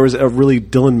feel like there was a really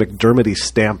Dylan McDermott-y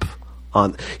stamp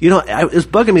on. It was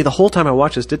bugging me the whole time I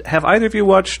watched this. Have either of you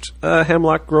watched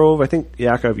Hemlock Grove? I think,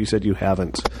 Yakov, you said you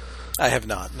haven't. I have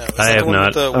not. No, I have not.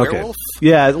 With the werewolf?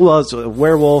 Yeah, well, it's a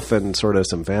werewolf and sort of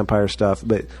some vampire stuff,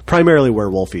 but primarily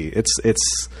werewolfy.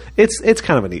 It's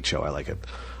kind of a neat show. I like it.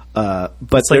 But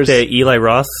it's like the Eli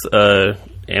Roth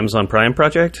Amazon Prime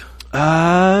project.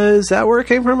 Is that where it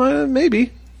came from?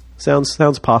 Maybe.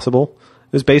 Sounds possible.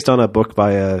 It was based on a book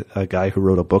by a guy who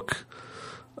wrote a book.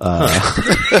 Who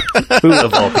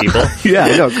of all people? Yeah,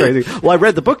 I know, crazy. Well, I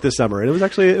read the book this summer, and it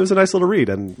was a nice little read,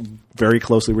 and very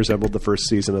closely resembled the first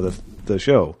season of the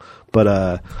show. But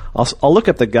I'll look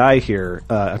up the guy here.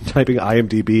 I'm typing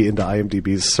IMDb into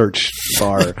IMDb's search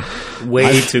bar.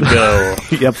 Way to go!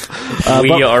 Yep,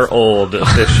 we are old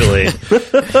officially.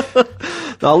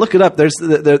 I'll look it up. There's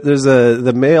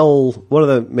the male, one of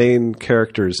the main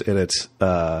characters in it.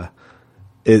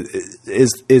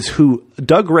 Is who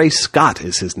Doug Ray Scott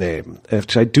is his name,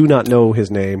 which I do not know his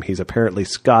name. He's apparently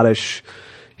Scottish.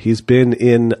 He's been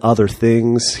in other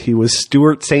things. He was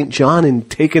Stuart St. John in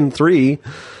Taken 3.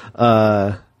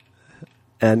 And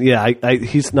yeah,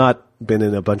 he's not been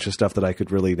in a bunch of stuff that I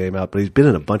could really name out, but he's been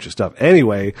in a bunch of stuff.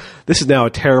 Anyway, this is now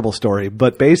a terrible story,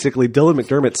 but basically Dylan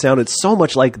McDermott sounded so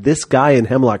much like this guy in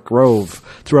Hemlock Grove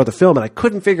throughout the film, and I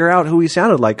couldn't figure out who he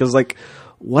sounded like, because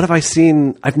what have I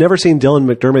seen? I've never seen Dylan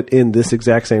McDermott in this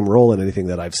exact same role in anything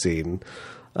that I've seen.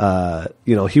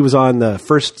 He was on the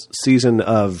first season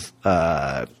of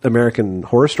American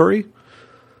Horror Story,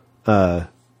 and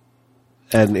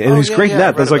he's great in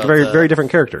that. That's like a very, very different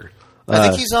character. I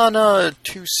think he's on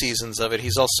 2 seasons of it.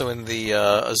 He's also in the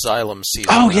Asylum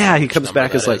season. Oh yeah, he comes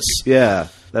back as yeah,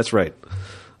 that's right.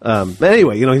 But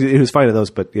anyway, he was fine in those,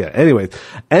 but yeah, anyway,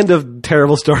 end of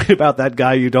terrible story about that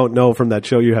guy you don't know from that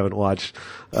show you haven't watched.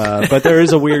 But there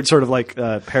is a weird sort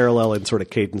of parallel in sort of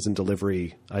cadence and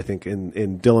delivery, I think,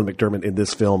 in Dylan McDermott in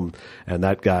this film and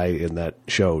that guy in that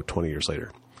show 20 years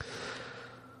later.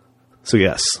 So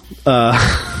yes.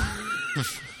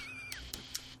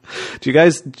 Do you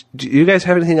guys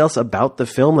have anything else about the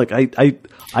film? Like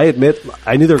I admit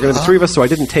I knew there were going to be 3 of us, so I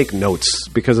didn't take notes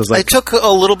because I was like, I took a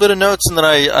little bit of notes, and then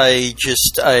I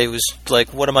was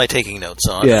like, what am I taking notes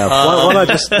on? Yeah, why not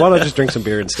just drink some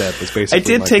beer instead? That's basically. I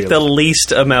did take the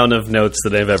least amount of notes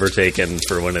that I've ever taken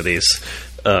for one of these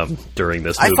during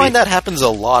this movie. I find that happens a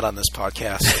lot on this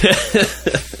podcast.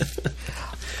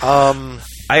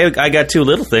 I got 2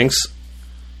 little things.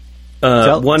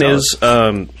 One is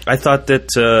I thought that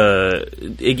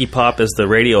Iggy Pop as the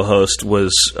radio host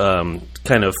was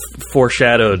kind of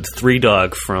foreshadowed Three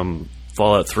Dog from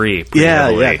Fallout 3. Yeah,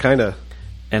 yeah, kind of.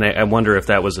 And I wonder if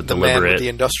that was a deliberate... The man with the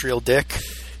industrial dick.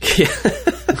 Yeah.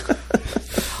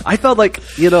 I felt like,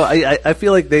 I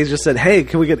feel like they just said, hey,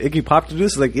 can we get Iggy Pop to do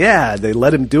this? Like, yeah, they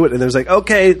let him do it. And there's like,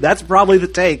 okay, that's probably the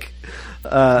take.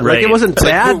 Like, it wasn't It's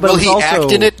like, bad, but will it was he also...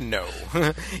 act in it? No.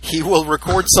 He will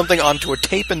record something onto a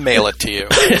tape and mail it to you.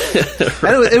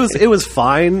 And it was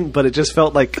fine, but it just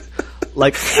felt like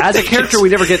as a character we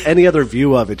never get any other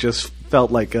view of. It just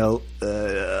felt like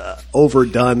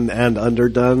overdone and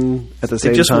underdone at the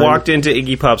same time. They just walked into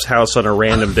Iggy Pop's house on a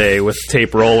random day with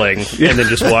tape rolling, and then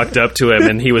just walked up to him,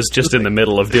 and he was just in the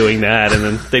middle of doing that, and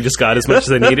then they just got as much as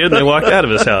they needed, and they walked out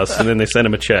of his house, and then they sent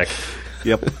him a check.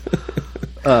 Yep.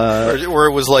 Or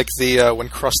it was like the when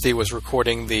Krusty was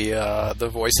recording the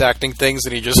voice acting things,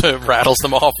 and he just rattles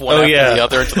them off one after the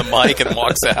other into the mic and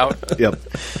walks out. Yep.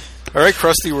 All right,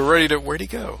 Krusty, we're ready to... Where'd he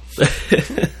go?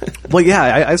 Well,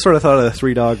 yeah, I sort of thought of the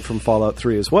Three Dog from Fallout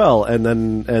 3 as well, and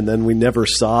then we never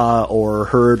saw or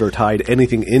heard or tied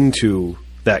anything into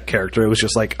that character. It was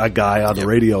just like a guy on the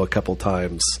radio a couple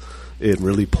times in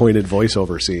really pointed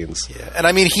voiceover scenes. Yeah, and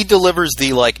I mean, he delivers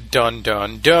the, like, dun,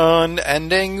 dun, dun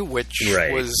ending, which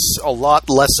was a lot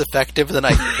less effective than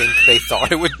I think they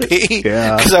thought it would be.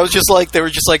 Yeah. Because I was just like, they were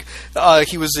just like,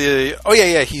 he was,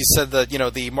 he said that,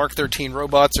 the Mark 13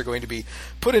 robots are going to be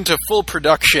put into full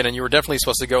production, and you were definitely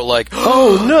supposed to go like,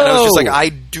 oh, no! And I was just like, I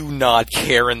do not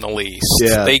care in the least.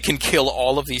 Yeah. They can kill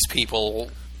all of these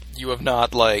people. You have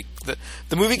not, like...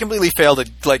 The movie completely failed at,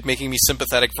 like, making me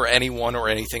sympathetic for anyone or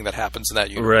anything that happens in that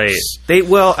universe. Right.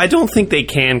 I don't think they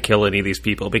can kill any of these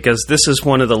people, because this is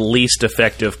one of the least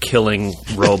effective killing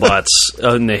robots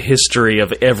in the history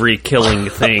of every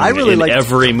killing thing in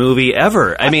every movie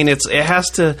ever. I mean, it has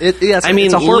to... it's a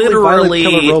literally,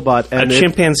 killer robot, and a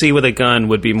chimpanzee with a gun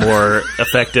would be more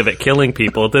effective at killing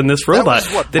people than this robot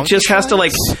that just has to,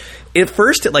 like... At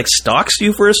first, it, like, stalks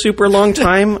you for a super long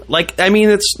time. Like, I mean,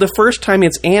 it's the first time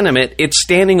it's animate, it's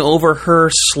standing over her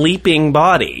sleeping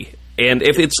body. And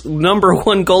if its number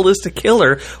one goal is to kill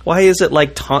her, why is it,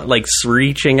 like,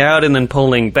 reaching out and then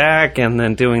pulling back and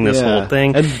then doing this whole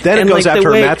thing? And then it goes after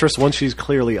her mattress once she's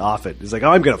clearly off it. It's like, oh,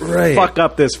 I'm going to fuck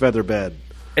up this feather bed.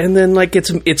 And then, like,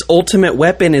 its ultimate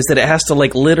weapon is that it has to,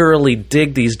 like, literally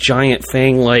dig these giant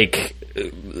fang-like...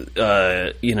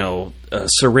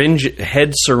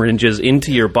 head syringes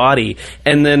into your body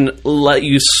and then let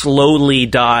you slowly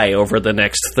die over the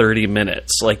next 30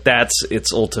 minutes. Like, that's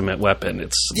its ultimate weapon.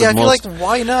 It's I feel like,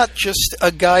 why not just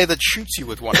a guy that shoots you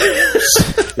with one of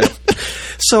those?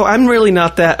 So I'm really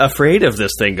not that afraid of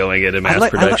this thing going into mass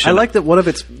production. I like that one of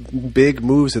its big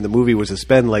moves in the movie was to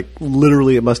spend, like,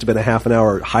 literally it must have been a half an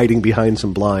hour hiding behind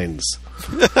some blinds.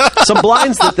 Some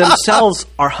blinds that themselves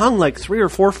are hung like 3 or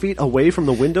 4 feet away from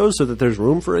the windows so that there's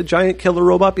room for a giant killer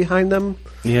robot behind them.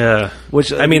 Yeah.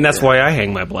 Which I mean, that's why I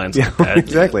hang my blinds like that.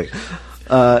 Exactly.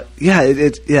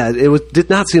 It did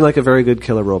not seem like a very good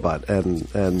killer robot,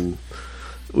 and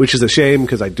which is a shame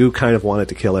because I do kind of want it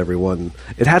to kill everyone.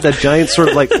 It had that giant sort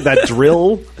of like that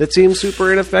drill that seemed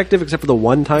super ineffective, except for the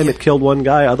one time it killed one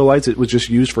guy. Otherwise, it was just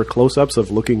used for close-ups of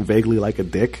looking vaguely like a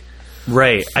dick.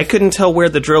 Right. I couldn't tell where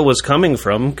the drill was coming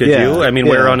from, could you? I mean,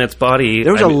 where on its body...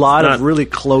 There was a lot of really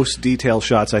close detail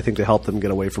shots, I think, to help them get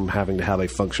away from having to have a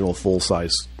functional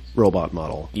full-size robot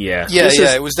model. Yeah.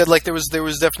 It was like there was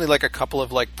definitely like a couple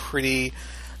of like pretty...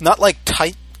 Not like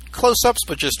tight close-ups,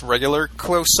 but just regular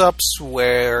close-ups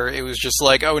where it was just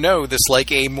like, oh no, this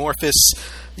like amorphous...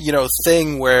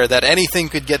 thing where that anything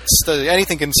could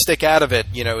anything can stick out of it,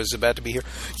 is about to be here.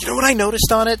 You know what I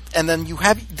noticed on it? And then you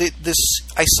have this.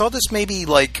 I saw this maybe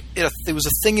like it was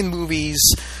a thing in movies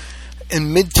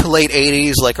in mid to late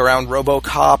 80s, like around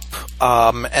RoboCop,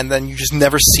 and then you just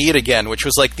never see it again. Which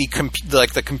was like the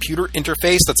computer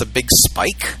interface that's a big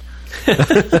spike.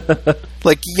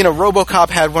 Like,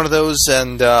 RoboCop had one of those,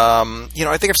 and I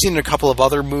think I've seen it in a couple of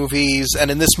other movies,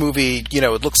 and in this movie,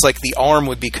 it looks like the arm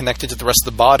would be connected to the rest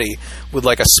of the body with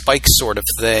like a spike sort of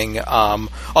thing.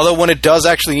 Although when it does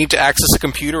actually need to access a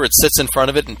computer, it sits in front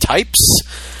of it and types,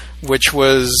 which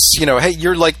was, hey,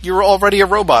 you're already a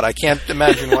robot. I can't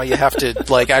imagine why you have to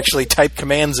like actually type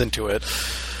commands into it.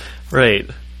 Right.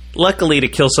 Luckily, to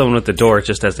kill someone with the door, it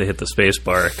just has to hit the space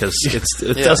bar, because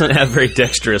it doesn't have very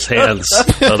dexterous hands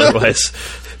otherwise.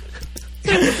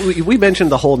 We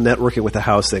mentioned the whole networking with the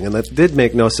house thing, and that did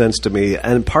make no sense to me.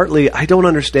 And partly, I don't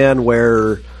understand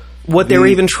what they were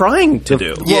even trying to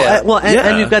do. And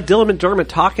you've got Dylan McDermott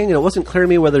talking, and it wasn't clear to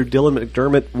me whether Dylan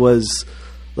McDermott was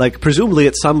Like, presumably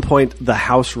at some point the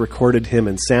house recorded him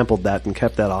and sampled that and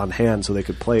kept that on hand so they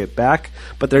could play it back.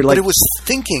 But they're like... But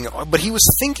he was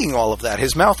thinking all of that.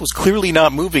 His mouth was clearly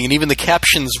not moving, and even the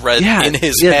captions read in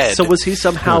his head. So was he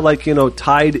somehow,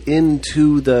 tied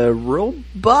into the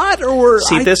robot? Or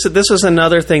this was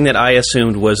another thing that I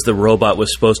assumed was the robot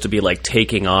was supposed to be, like,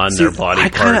 taking on their body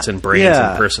parts and brains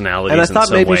and personalities and I thought in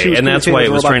some maybe way. And that's why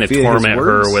it was trying to torment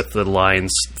her with the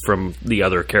lines from the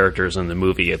other characters in the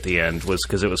movie at the end, was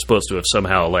because it was supposed to have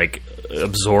somehow like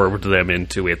absorbed them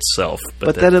into itself.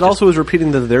 But then it also was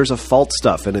repeating that there's a fault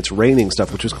stuff and it's raining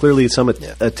stuff, which was clearly some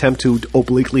attempt to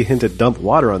obliquely hint at dump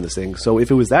water on this thing. So if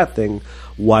it was that thing,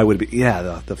 why would it be?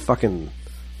 Yeah, the fucking...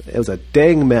 It was a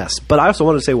dang mess. But I also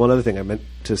wanted to say one other thing I meant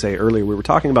to say earlier. We were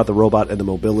talking about the robot and the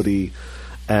mobility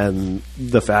and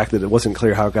the fact that it wasn't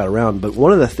clear how it got around. But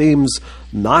one of the themes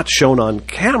not shown on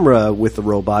camera with the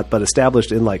robot, but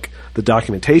established in like the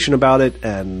documentation about it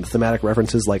and thematic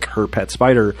references like Her Pet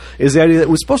Spider, is the idea that it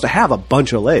was supposed to have a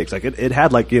bunch of legs. Like it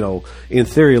had like, in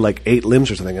theory, like 8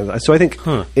 limbs or something. And so I think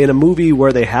in a movie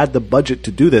where they had the budget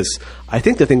to do this, I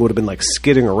think the thing would have been like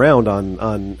skidding around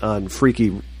on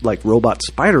freaky like robot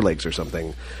spider legs or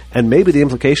something. And maybe the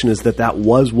implication is that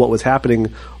was what was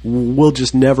happening. We'll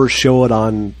just never show it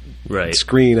on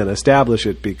screen and establish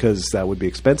it because that would be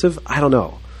expensive. I don't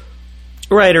know.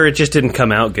 Right, or it just didn't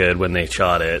come out good when they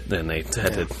shot it, then they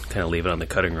had to kind of leave it on the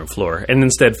cutting room floor. And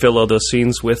instead fill all those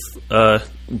scenes with the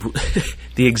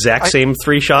exact same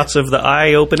 3 shots of the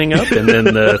eye opening up, and then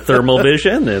the thermal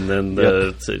vision, and then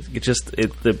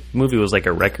the movie was like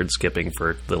a record skipping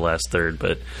for the last third.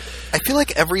 But I feel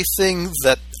like everything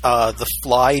that The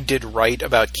Fly did right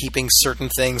about keeping certain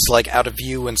things like out of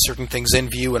view and certain things in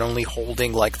view and only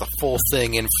holding like the full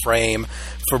thing in frame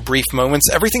for brief moments,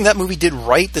 everything that movie did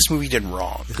right, this movie did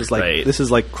wrong. This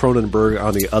is like Cronenberg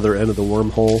on the other end of the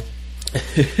wormhole.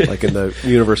 Like in the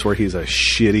universe where he's a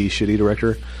shitty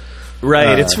director.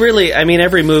 Right, it's really, I mean,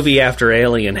 every movie after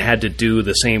Alien had to do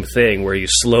the same thing where you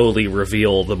slowly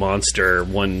reveal the monster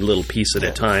one little piece at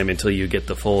a time until you get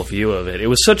the full view of it. It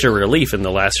was such a relief in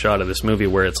the last shot of this movie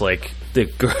where it's like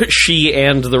she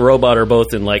and the robot are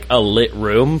both in like a lit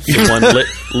room, one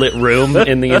lit room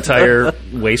in the entire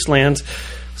wasteland.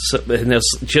 So, and it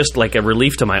was just like a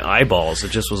relief to my eyeballs.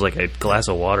 It just was like a glass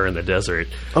of water in the desert.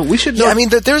 Oh, we should know. Yeah, I mean,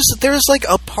 there's like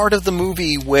a part of the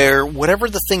movie where whatever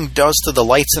the thing does to the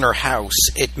lights in her house,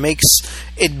 it makes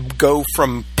it go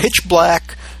from pitch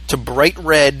black to bright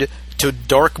red to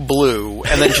dark blue,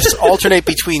 and then just alternate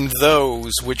between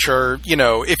those, which are,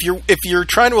 if you're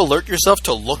trying to alert yourself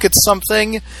to look at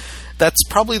something, that's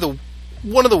probably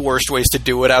one of the worst ways to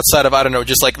do it outside of, I don't know,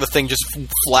 just like the thing just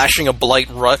flashing a bright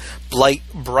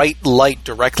light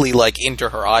directly like into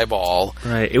her eyeball.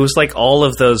 Right. It was like all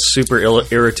of those super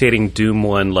irritating Doom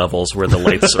 1 levels where the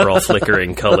lights are all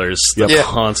flickering colors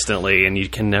constantly and you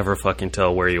can never fucking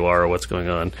tell where you are or what's going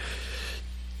on.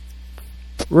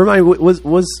 Remind me, was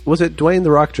it Dwayne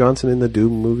 "The Rock" Johnson in the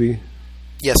Doom movie?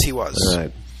 Yes, he was. All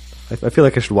right. I feel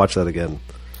like I should watch that again.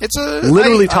 It's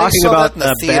literally talking about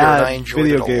a bad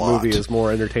video game lot. movie is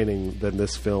more entertaining than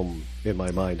this film in my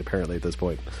mind, apparently, at this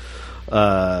point.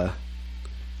 I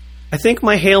think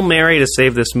my Hail Mary to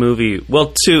save this movie,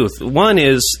 well, 2. One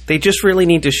is they just really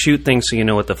need to shoot things so you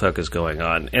know what the fuck is going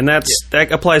on. And that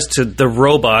applies to the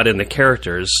robot and the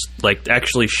characters. Like,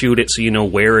 actually shoot it so you know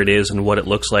where it is and what it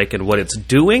looks like and what it's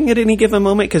doing at any given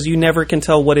moment, because you never can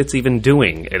tell what it's even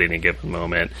doing at any given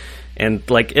moment. And,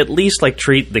 like, at least, like,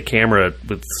 treat the camera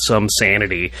with some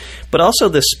sanity. But also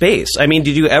the space. I mean,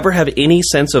 did you ever have any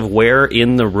sense of where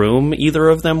in the room either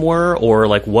of them were? Or,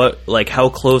 like, how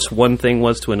close one thing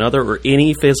was to another? Or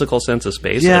any physical sense of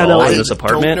space at all in this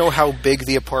apartment? I don't know how big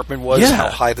the apartment was, how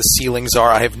high the ceilings are.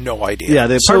 I have no idea. Yeah,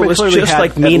 the apartment so it was just,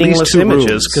 like, meaningless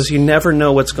images, because you never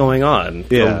know what's going on.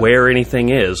 Or where anything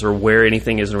is, or where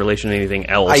anything is in relation to anything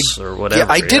else, or whatever.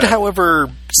 Yeah, I did, however,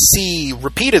 see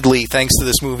repeatedly, thanks to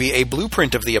this movie, a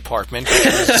blueprint of the apartment, which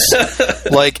is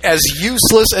like as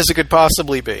useless as it could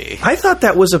possibly be. I thought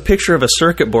that was a picture of a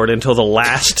circuit board until the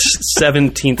last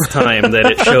 17th time that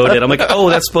it showed it. I'm like, oh,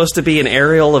 that's supposed to be an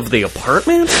aerial of the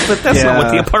apartment? But that's not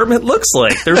what the apartment looks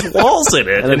like. There's walls in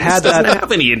it, and it doesn't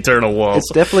have any internal walls.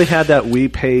 It's definitely had that we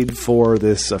paid for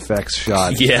this effects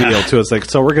shot feel to us. Like,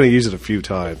 so we're going to use it a few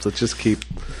times. Let's just keep...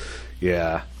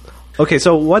 Yeah. Okay,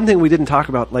 so one thing we didn't talk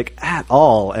about, like, at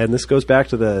all, and this goes back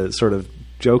to the sort of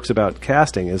jokes about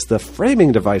casting, is the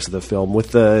framing device of the film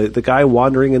with the guy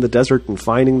wandering in the desert and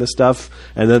finding the stuff,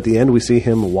 and then at the end we see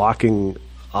him walking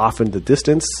off in the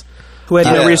distance. who had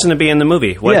no Yeah. reason to be in the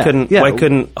movie. Why Yeah, couldn't yeah. Why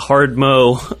couldn't Hard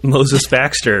Mo Moses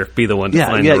Baxter be the one to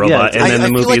find the robot? And then the I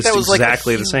feel movie like is that was like a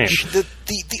exactly the same. huge-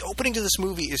 The opening to this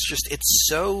movie is just it's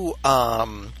so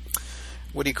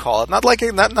what do you call it?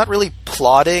 Not really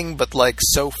plotting, but like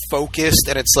so focused,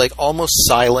 and it's like almost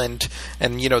silent.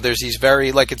 And there's these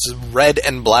very like it's red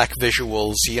and black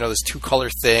visuals. This 2-color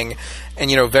thing,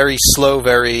 and very slow,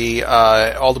 very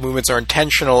all the movements are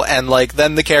intentional, and like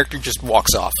then the character just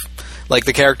walks off. Like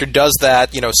the character does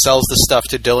that, sells the stuff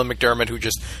to Dylan McDermott, who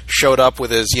just showed up with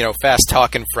his, fast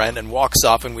talking friend, and walks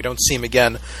off, and we don't see him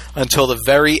again until the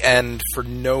very end for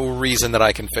no reason that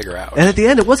I can figure out. And at the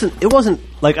end, it wasn't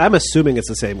like, I'm assuming it's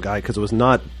the same guy because it was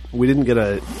not. We didn't get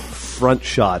a front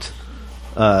shot.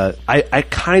 I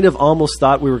kind of almost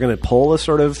thought we were going to pull a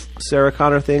sort of Sarah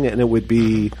Connor thing, and it would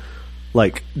be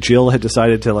like Jill had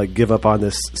decided to like give up on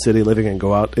this city living and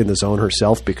go out in the zone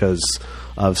herself because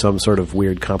of some sort of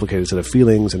weird, complicated set of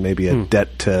feelings, and maybe a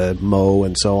debt to Mo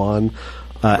and so on.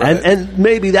 And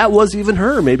maybe that was even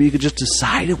her. Maybe you could just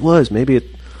decide it was. Maybe it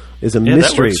is a mystery.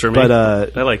 That works for me. But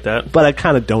I like that. But I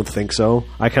kind of don't think so.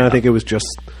 I kind of think it was just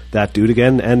that dude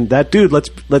again. And that dude,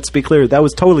 let's be clear, that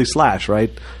was totally Slash,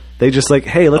 right? They just like,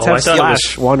 hey, let's have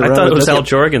Slash wander around. I thought it was with Al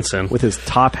Jorgensen with his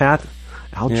top hat.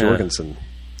 Al Jorgensen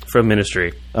from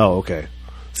Ministry. Oh, okay.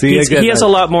 See, he has a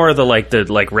lot more of the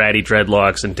ratty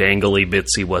dreadlocks and dangly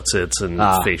bitsy whatsits and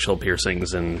facial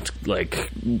piercings and like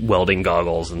welding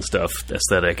goggles and stuff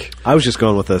aesthetic. I was just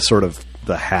going with the sort of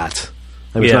the hat.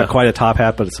 I mean, it's not quite a top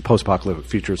hat, but it's a post-apocalyptic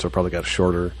future, so it probably got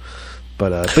shorter.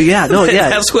 But yeah, no, yeah.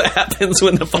 That's what happens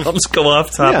when the bombs go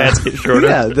off. Top hats get shorter.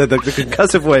 Yeah, the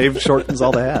concussive wave shortens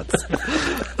all the hats.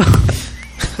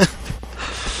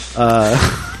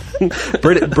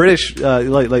 British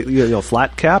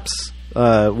flat caps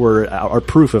are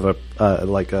proof of a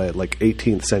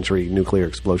 18th century nuclear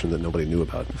explosion that nobody knew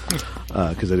about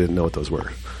because they didn't know what those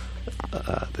were.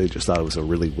 They just thought it was a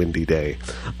really windy day.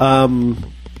 I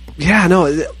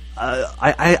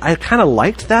kind of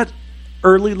liked that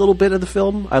early little bit of the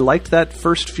film. I liked that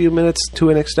first few minutes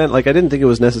to an extent. Like, I didn't think it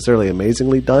was necessarily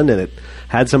amazingly done, and it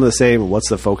had some of the same what's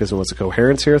the focus and what's the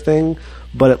coherence here thing,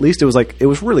 but at least it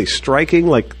was really striking.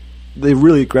 Like, they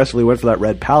really aggressively went for that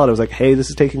red palette. I was like, hey, this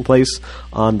is taking place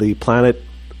on the planet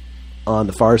on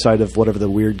the far side of whatever the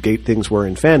weird gate things were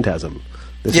in Phantasm.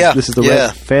 This is the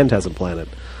red Phantasm planet.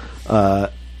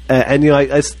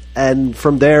 And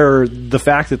from there, the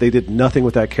fact that they did nothing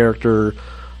with that character,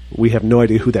 we have no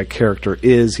idea who that character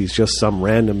is. He's just some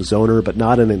random zoner, but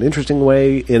not in an interesting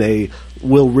way. In a,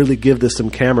 we'll really give this some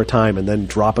camera time and then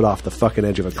drop it off the fucking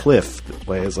edge of a cliff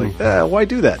way. It's like, why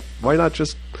do that? Why not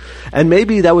just... And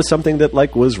maybe that was something that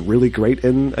like was really great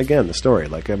in, again, the story.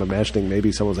 Like, I'm imagining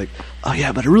maybe someone's like, oh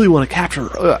yeah, but I really want to capture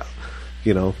her.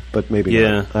 But maybe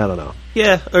not. I don't know.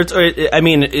 Yeah, or I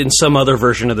mean, in some other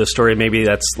version of the story, maybe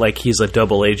that's like he's a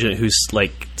double agent who's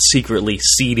like secretly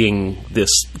seeding this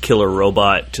killer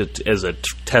robot as a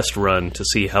test run to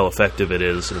see how effective it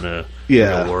is in a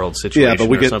real world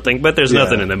situation or something. But there's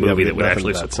nothing in the movie that would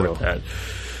actually support that.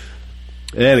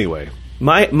 Anyway,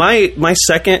 my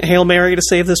second Hail Mary to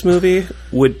save this movie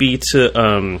would be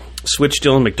to switch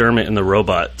Dylan McDermott in the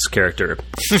robot's character.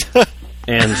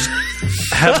 And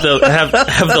have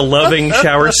the loving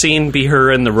shower scene be her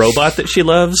and the robot that she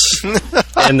loves,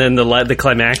 and then the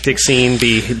climactic scene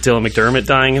be Dylan McDermott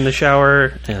dying in the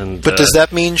shower. But does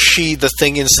that mean the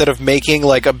thing, instead of making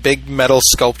like a big metal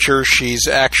sculpture, she's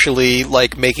actually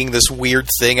like making this weird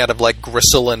thing out of like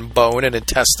gristle and bone and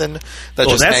intestine?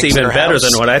 That's even better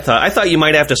than what I thought. I thought you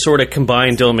might have to sort of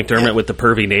combine Dylan McDermott with the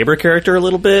pervy neighbor character a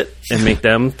little bit and make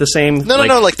them the same. No,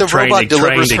 like the robot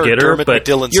delivers her Dermot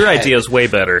McDillan's your head. Idea is way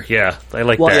better. Yeah, I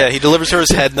like that. Yeah, he delivers her his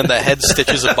head, and then the head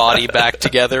stitches a body back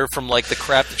together from like the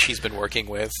crap that she's been working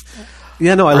with.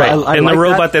 Yeah, no, I and like the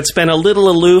robot that. that's been a little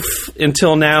aloof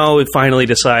until now, it finally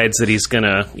decides that he's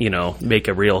gonna, make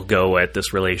a real go at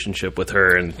this relationship with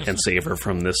her and save her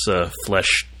from this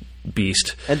flesh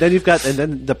beast. And then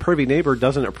then the pervy neighbor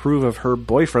doesn't approve of her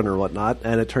boyfriend or whatnot,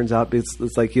 and it turns out it's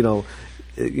like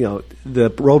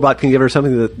the robot can give her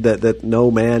something that no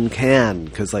man can,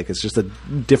 because like it's just a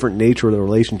different nature of the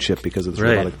relationship because of this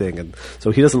robotic thing, and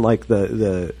so he doesn't like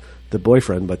the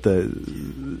boyfriend, but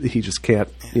he just can't.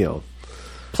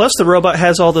 Plus, the robot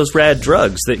has all those rad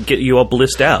drugs that get you all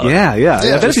blissed out. Yeah.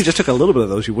 I bet if you just took a little bit of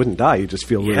those, you wouldn't die. You just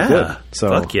feel really good. So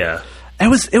fuck yeah. It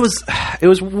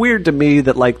was weird to me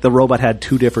that like the robot had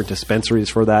two different dispensaries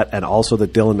for that, and also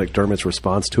that Dylan McDermott's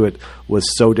response to it was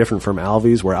so different from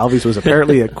Alvy's, where Alvy's was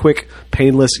apparently a quick,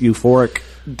 painless, euphoric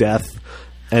death,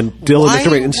 and Dylan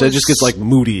McDermott instead just gets like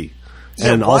moody.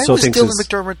 and why also was thinks Dylan his-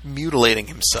 McDermott mutilating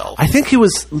himself? I think he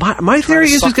was. My theory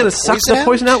is he's going to suck the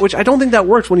poison out, which I don't think that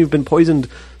works when you've been poisoned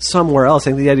somewhere else.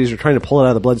 I think the idea is you're trying to pull it out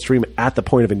of the bloodstream at the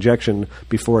point of injection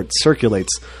before it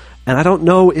circulates. And I don't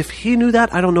know if he knew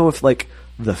that. I don't know if like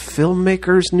the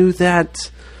filmmakers knew that.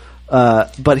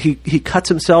 But he cuts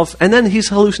himself, and then he's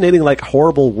hallucinating like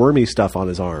horrible wormy stuff on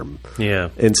his arm. Yeah.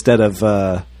 Instead of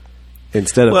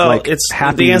Well, like it's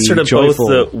happy, the answer to joyful.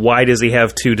 both the why does he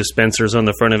have 2 dispensers on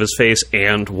the front of his face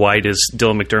and why does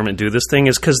Dylan McDermott do this thing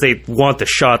is because they want the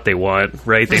shot they want,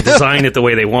 right? They design it the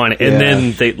way they want it, and Yeah.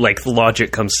 then they like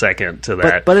logic comes second to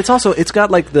that. But it's also it's got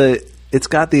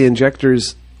the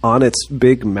injectors on its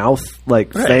big mouth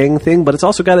like fang thing, but it's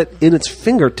also got it in its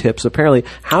fingertips. Apparently,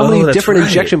 how many that's different right.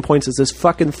 injection points does this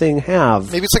fucking thing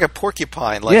have? Maybe it's like a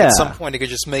porcupine. Like Yeah. at some point, it could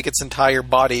just make its entire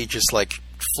body just like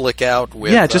flick out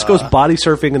with. Yeah, it just goes body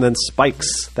surfing and then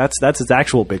spikes. That's its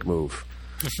actual big move.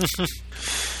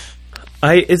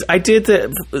 I did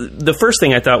the first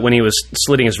thing I thought when he was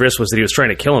slitting his wrist was that he was trying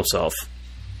to kill himself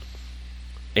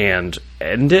and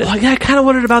end it. Well, yeah, I kind of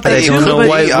wondered about that. I too, don't know but-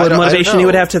 what I don't motivation he know.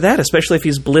 would have to that, especially if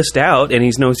he's blissed out and he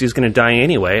knows he's going to die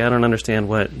anyway. I don't understand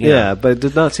what. Yeah, but it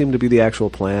did not seem to be the actual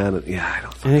plan. Yeah, I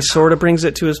don't. And he sort of brings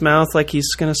it to his mouth like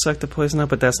he's going to suck the poison up,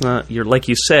 but that's not. You're like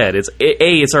you said.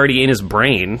 It's already in his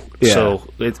brain, Yeah. so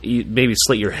you maybe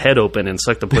slit your head open and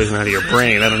suck the poison out of your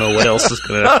brain. I don't know what else is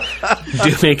going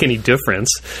to make any difference,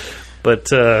 but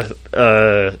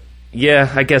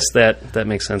yeah, I guess that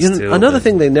makes sense too. Another but-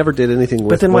 thing they never did anything with.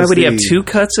 But then why was would he have the- 2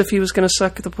 cuts if he was going to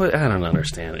suck the poison? I don't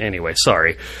understand. Anyway,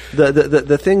 sorry.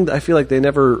 The thing that I feel like they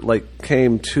never like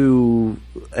came to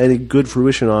any good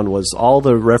fruition on was all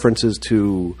the references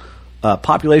to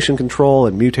population control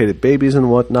and mutated babies and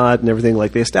whatnot and everything.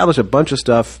 Like they established a bunch of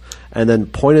stuff and then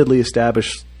pointedly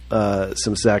established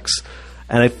some sex,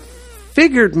 and I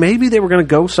figured maybe they were going to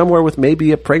go somewhere with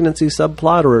maybe a pregnancy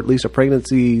subplot or at least a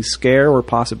pregnancy scare or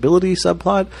possibility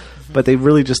subplot, but they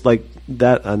really just like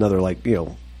that another like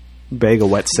bag of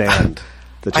wet sand.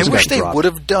 That I just wish got they dropped. would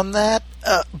have done that,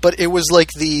 but it was like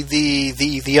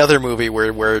the other movie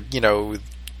where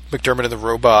McDermott and the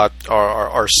robot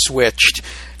are switched,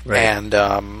 Right. and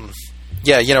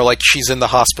like she's in the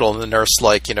hospital and the nurse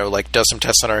does some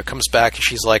tests on her and comes back and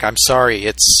she's like, "I'm sorry,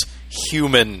 it's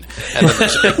human," and then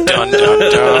there's a big dun dun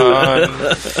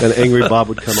dun. And Angry Bob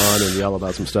would come on and yell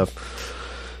about some stuff.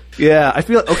 Yeah, I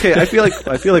feel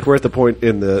like we're at the point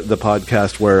in the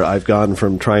podcast where I've gone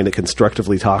from trying to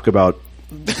constructively talk about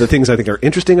the things I think are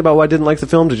interesting about why I didn't like the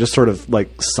film to just sort of like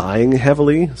sighing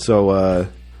heavily. So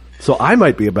I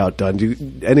might be about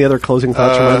done. Any other closing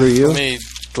thoughts from either of you?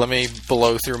 Let me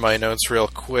blow through my notes real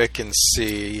quick and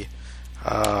see.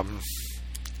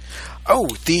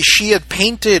 She had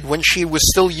painted when she was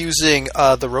still using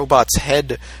the robot's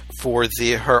head for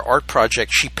her art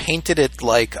project. She painted it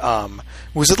like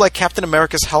was it like Captain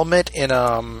America's helmet in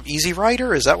Easy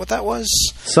Rider? Is that what that was?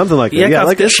 Something like that. Yeah, Yeah,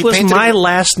 like this she was painted my it-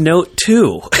 last note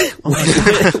too.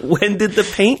 When did the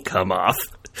paint come off?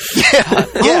 Yeah.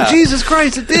 Oh Jesus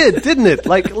Christ! It did, didn't it?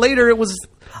 Like later, it was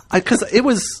because it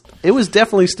was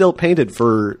definitely still painted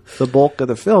for the bulk of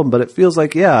the film, but it feels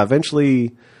like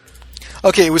eventually.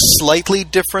 Okay, it was slightly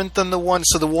different than the one.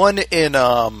 So the one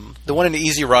in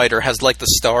Easy Rider has like the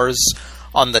stars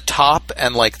on the top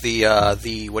and like the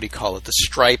what do you call it? The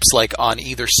stripes like on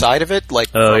either side of it, like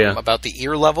from about the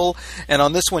ear level. And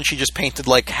on this one, she just painted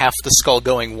like half the skull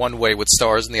going one way with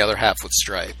stars and the other half with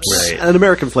stripes. Right. An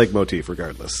American flag motif,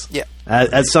 regardless. Yeah.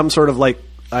 As some sort of like,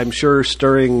 I'm sure,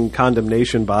 stirring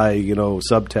condemnation by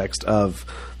subtext of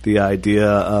the idea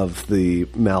of the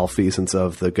malfeasance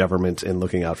of the government in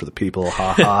looking out for the people.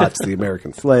 Ha ha! It's the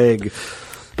American flag.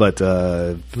 But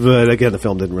again, the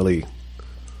film didn't really.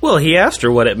 Well, he asked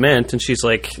her what it meant, and she's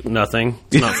like, "Nothing.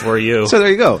 It's not for you." So there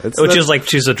you go. Which is like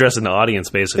she's addressing the audience,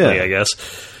 basically. Yeah. I guess.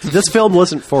 This film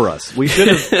wasn't for us. We should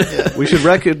have. We should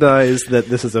recognize that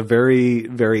this is a very,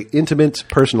 very intimate,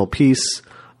 personal piece.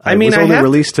 I mean, it was I only have-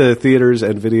 released to theaters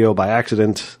and video by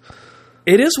accident.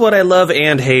 It is what I love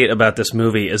and hate about this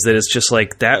movie is that it's just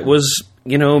like that was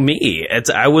me.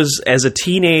 I was as a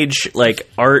teenage like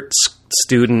art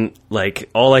student, like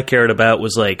all I cared about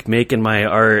was like making my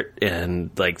art and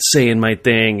like saying my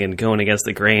thing and going against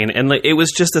the grain, and like it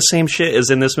was just the same shit as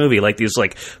in this movie, like these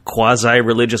like quasi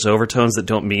religious overtones that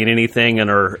don't mean anything and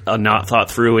are not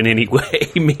thought through in any way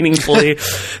meaningfully.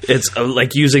 It's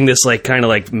like using this like kind of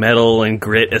like metal and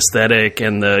grit aesthetic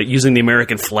and using the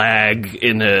American flag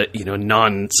in a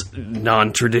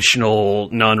non-traditional,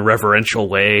 non-reverential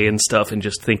way and stuff, and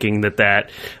just thinking that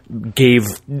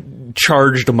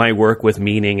charged my work work with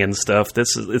meaning and stuff.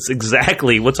 It's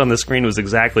exactly what's on the screen was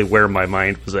exactly where my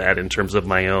mind was at in terms of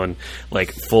my own,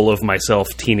 like, full of myself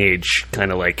teenage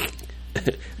kind of like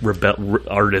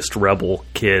artist rebel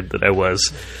kid that I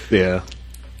was. Yeah.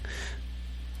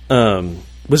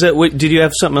 Was it? Did you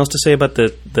have something else to say about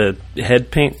the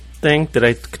head paint thing? Did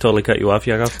I totally cut you off,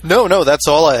 Yakov? No, that's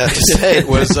all I had to say. It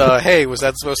was, hey, was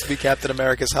that supposed to be Captain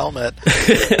America's helmet?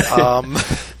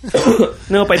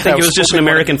 Nope, I think it was just an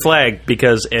American flag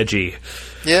because edgy.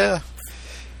 Yeah.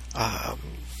 Let's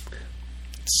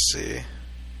see.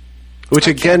 Which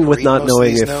again, with not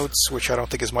knowing if notes, which I don't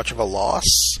think is much of a loss.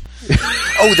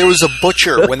 Oh, there was a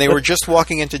butcher when they were just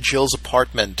walking into Jill's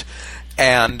apartment.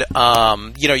 And,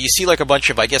 you see like a bunch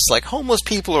of, I guess, like homeless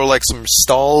people or like some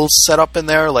stalls set up in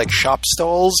there, like shop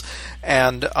stalls.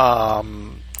 And,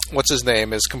 what's his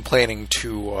name is complaining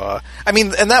to,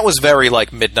 and that was very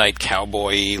like Midnight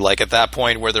Cowboy, like at that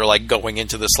point where they're like going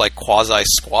into this like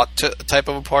quasi-squat type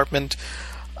of apartment.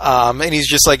 And he's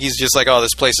just like, oh,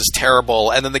 this place is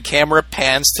terrible. And then the camera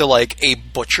pans to like a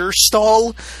butcher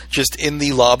stall just in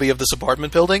the lobby of this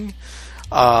apartment building.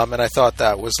 And I thought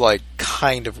that was like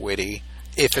kind of witty,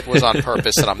 if it was on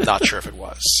purpose, and I'm not sure if it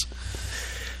was.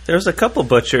 There was a couple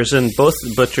butchers, and both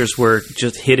the butchers were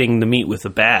just hitting the meat with a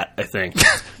bat, I think.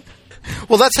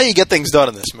 Well, that's how you get things done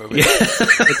in this movie. Yeah.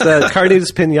 It's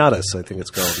Carnes Pinatas, I think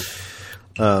it's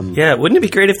called. Yeah, wouldn't it be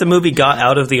great if the movie got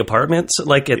out of the apartments,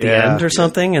 like at the end or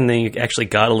something, and then you actually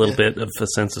got a little bit of a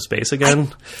sense of space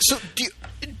again?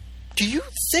 Do you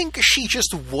think she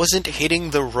just wasn't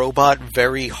hitting the robot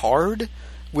very hard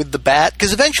with the bat?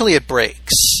 Because eventually it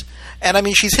breaks. And, I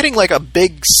mean, she's hitting like a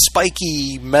big,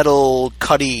 spiky, metal,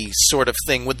 cutty sort of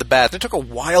thing with the bat. It took a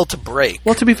while to break.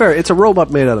 Well, to be fair, it's a robot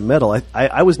made out of metal.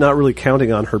 I was not really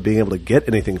counting on her being able to get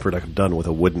anything productive done with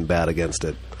a wooden bat against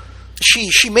it.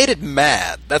 She made it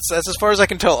mad. That's as far as I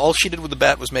can tell. All she did with the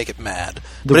bat was make it mad.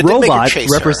 The but robot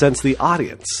represents the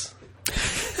audience.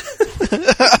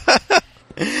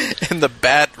 And the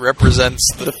bat represents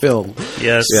the film.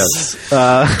 Yes.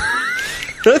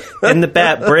 And the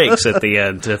bat breaks at the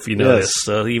end, if you notice. Yes.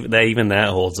 So even that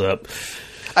holds up.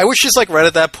 I wish just like right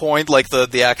at that point, like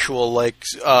the actual like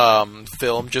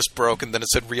film just broke, and then it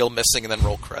said "reel missing" and then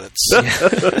roll credits.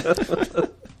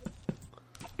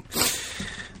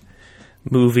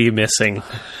 Movie missing.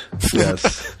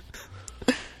 Yes.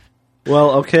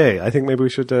 Well, okay. I think maybe we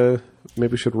should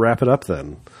wrap it up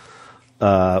then.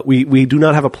 We do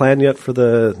not have a plan yet for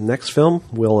the next film.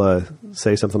 We'll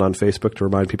say something on Facebook to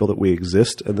remind people that we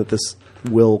exist and that this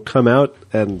will come out,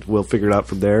 and we'll figure it out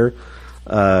from there.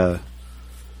 I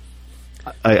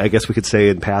guess we could say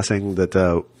in passing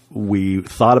that we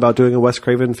thought about doing a Wes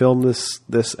Craven film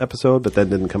this episode, but then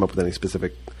didn't come up with any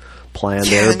specific plan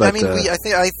there. But I mean,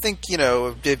 I think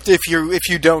if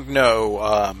you don't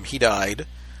know, he died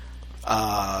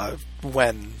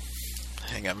when.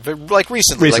 Hang on, like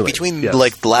recently, like between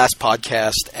like the last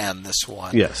podcast and this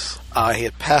one. Yes, he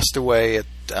had passed away at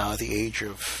the age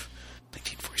of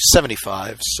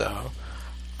 75. So,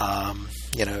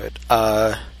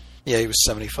 he was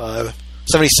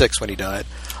 76 when he died.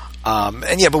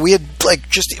 But we had like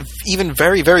just even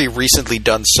very, very recently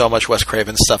done so much Wes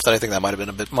Craven stuff that I think that might have been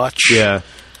a bit much. Yeah.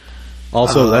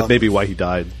 Also, that may be why he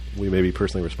died. We may be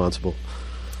personally responsible.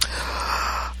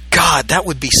 God, that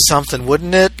would be something,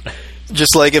 wouldn't it?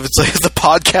 Just like if it's like the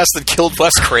podcast that killed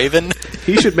Wes Craven.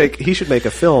 He should make a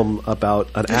film about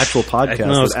an actual podcast.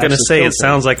 I was going to say it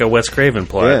sounds like a Wes Craven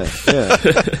plot. Yeah.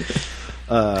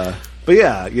 But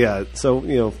yeah.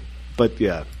 So but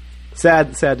yeah,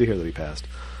 sad to hear that he passed.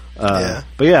 But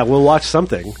yeah, we'll watch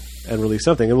something and release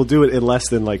something, and we'll do it in less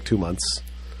than like 2 months.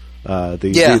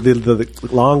 The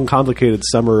long, complicated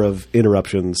summer of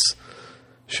interruptions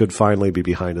should finally be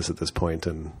behind us at this point,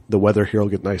 and the weather here will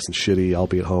get nice and shitty. I'll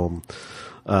be at home.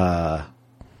 So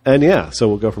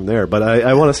we'll go from there. But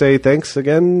I want to say thanks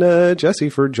again, Jesse,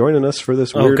 for joining us for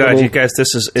this weird you guys,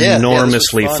 this is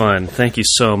enormously fun. Thank you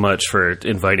so much for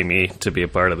inviting me to be a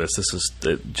part of this. This is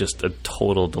just a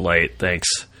total delight. Thanks.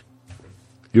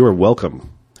 You are welcome.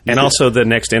 And also the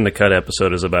next In the Cut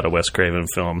episode is about a Wes Craven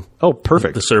film. Oh,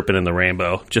 perfect. The Serpent and the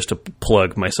Rainbow, just to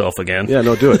plug myself again. Yeah,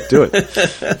 no, do it.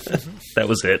 That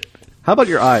was it. How about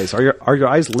your eyes? Are your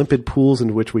eyes limpid pools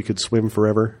into which we could swim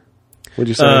forever? What'd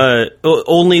you say?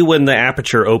 Only when the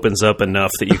aperture opens up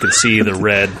enough that you can see the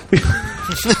red.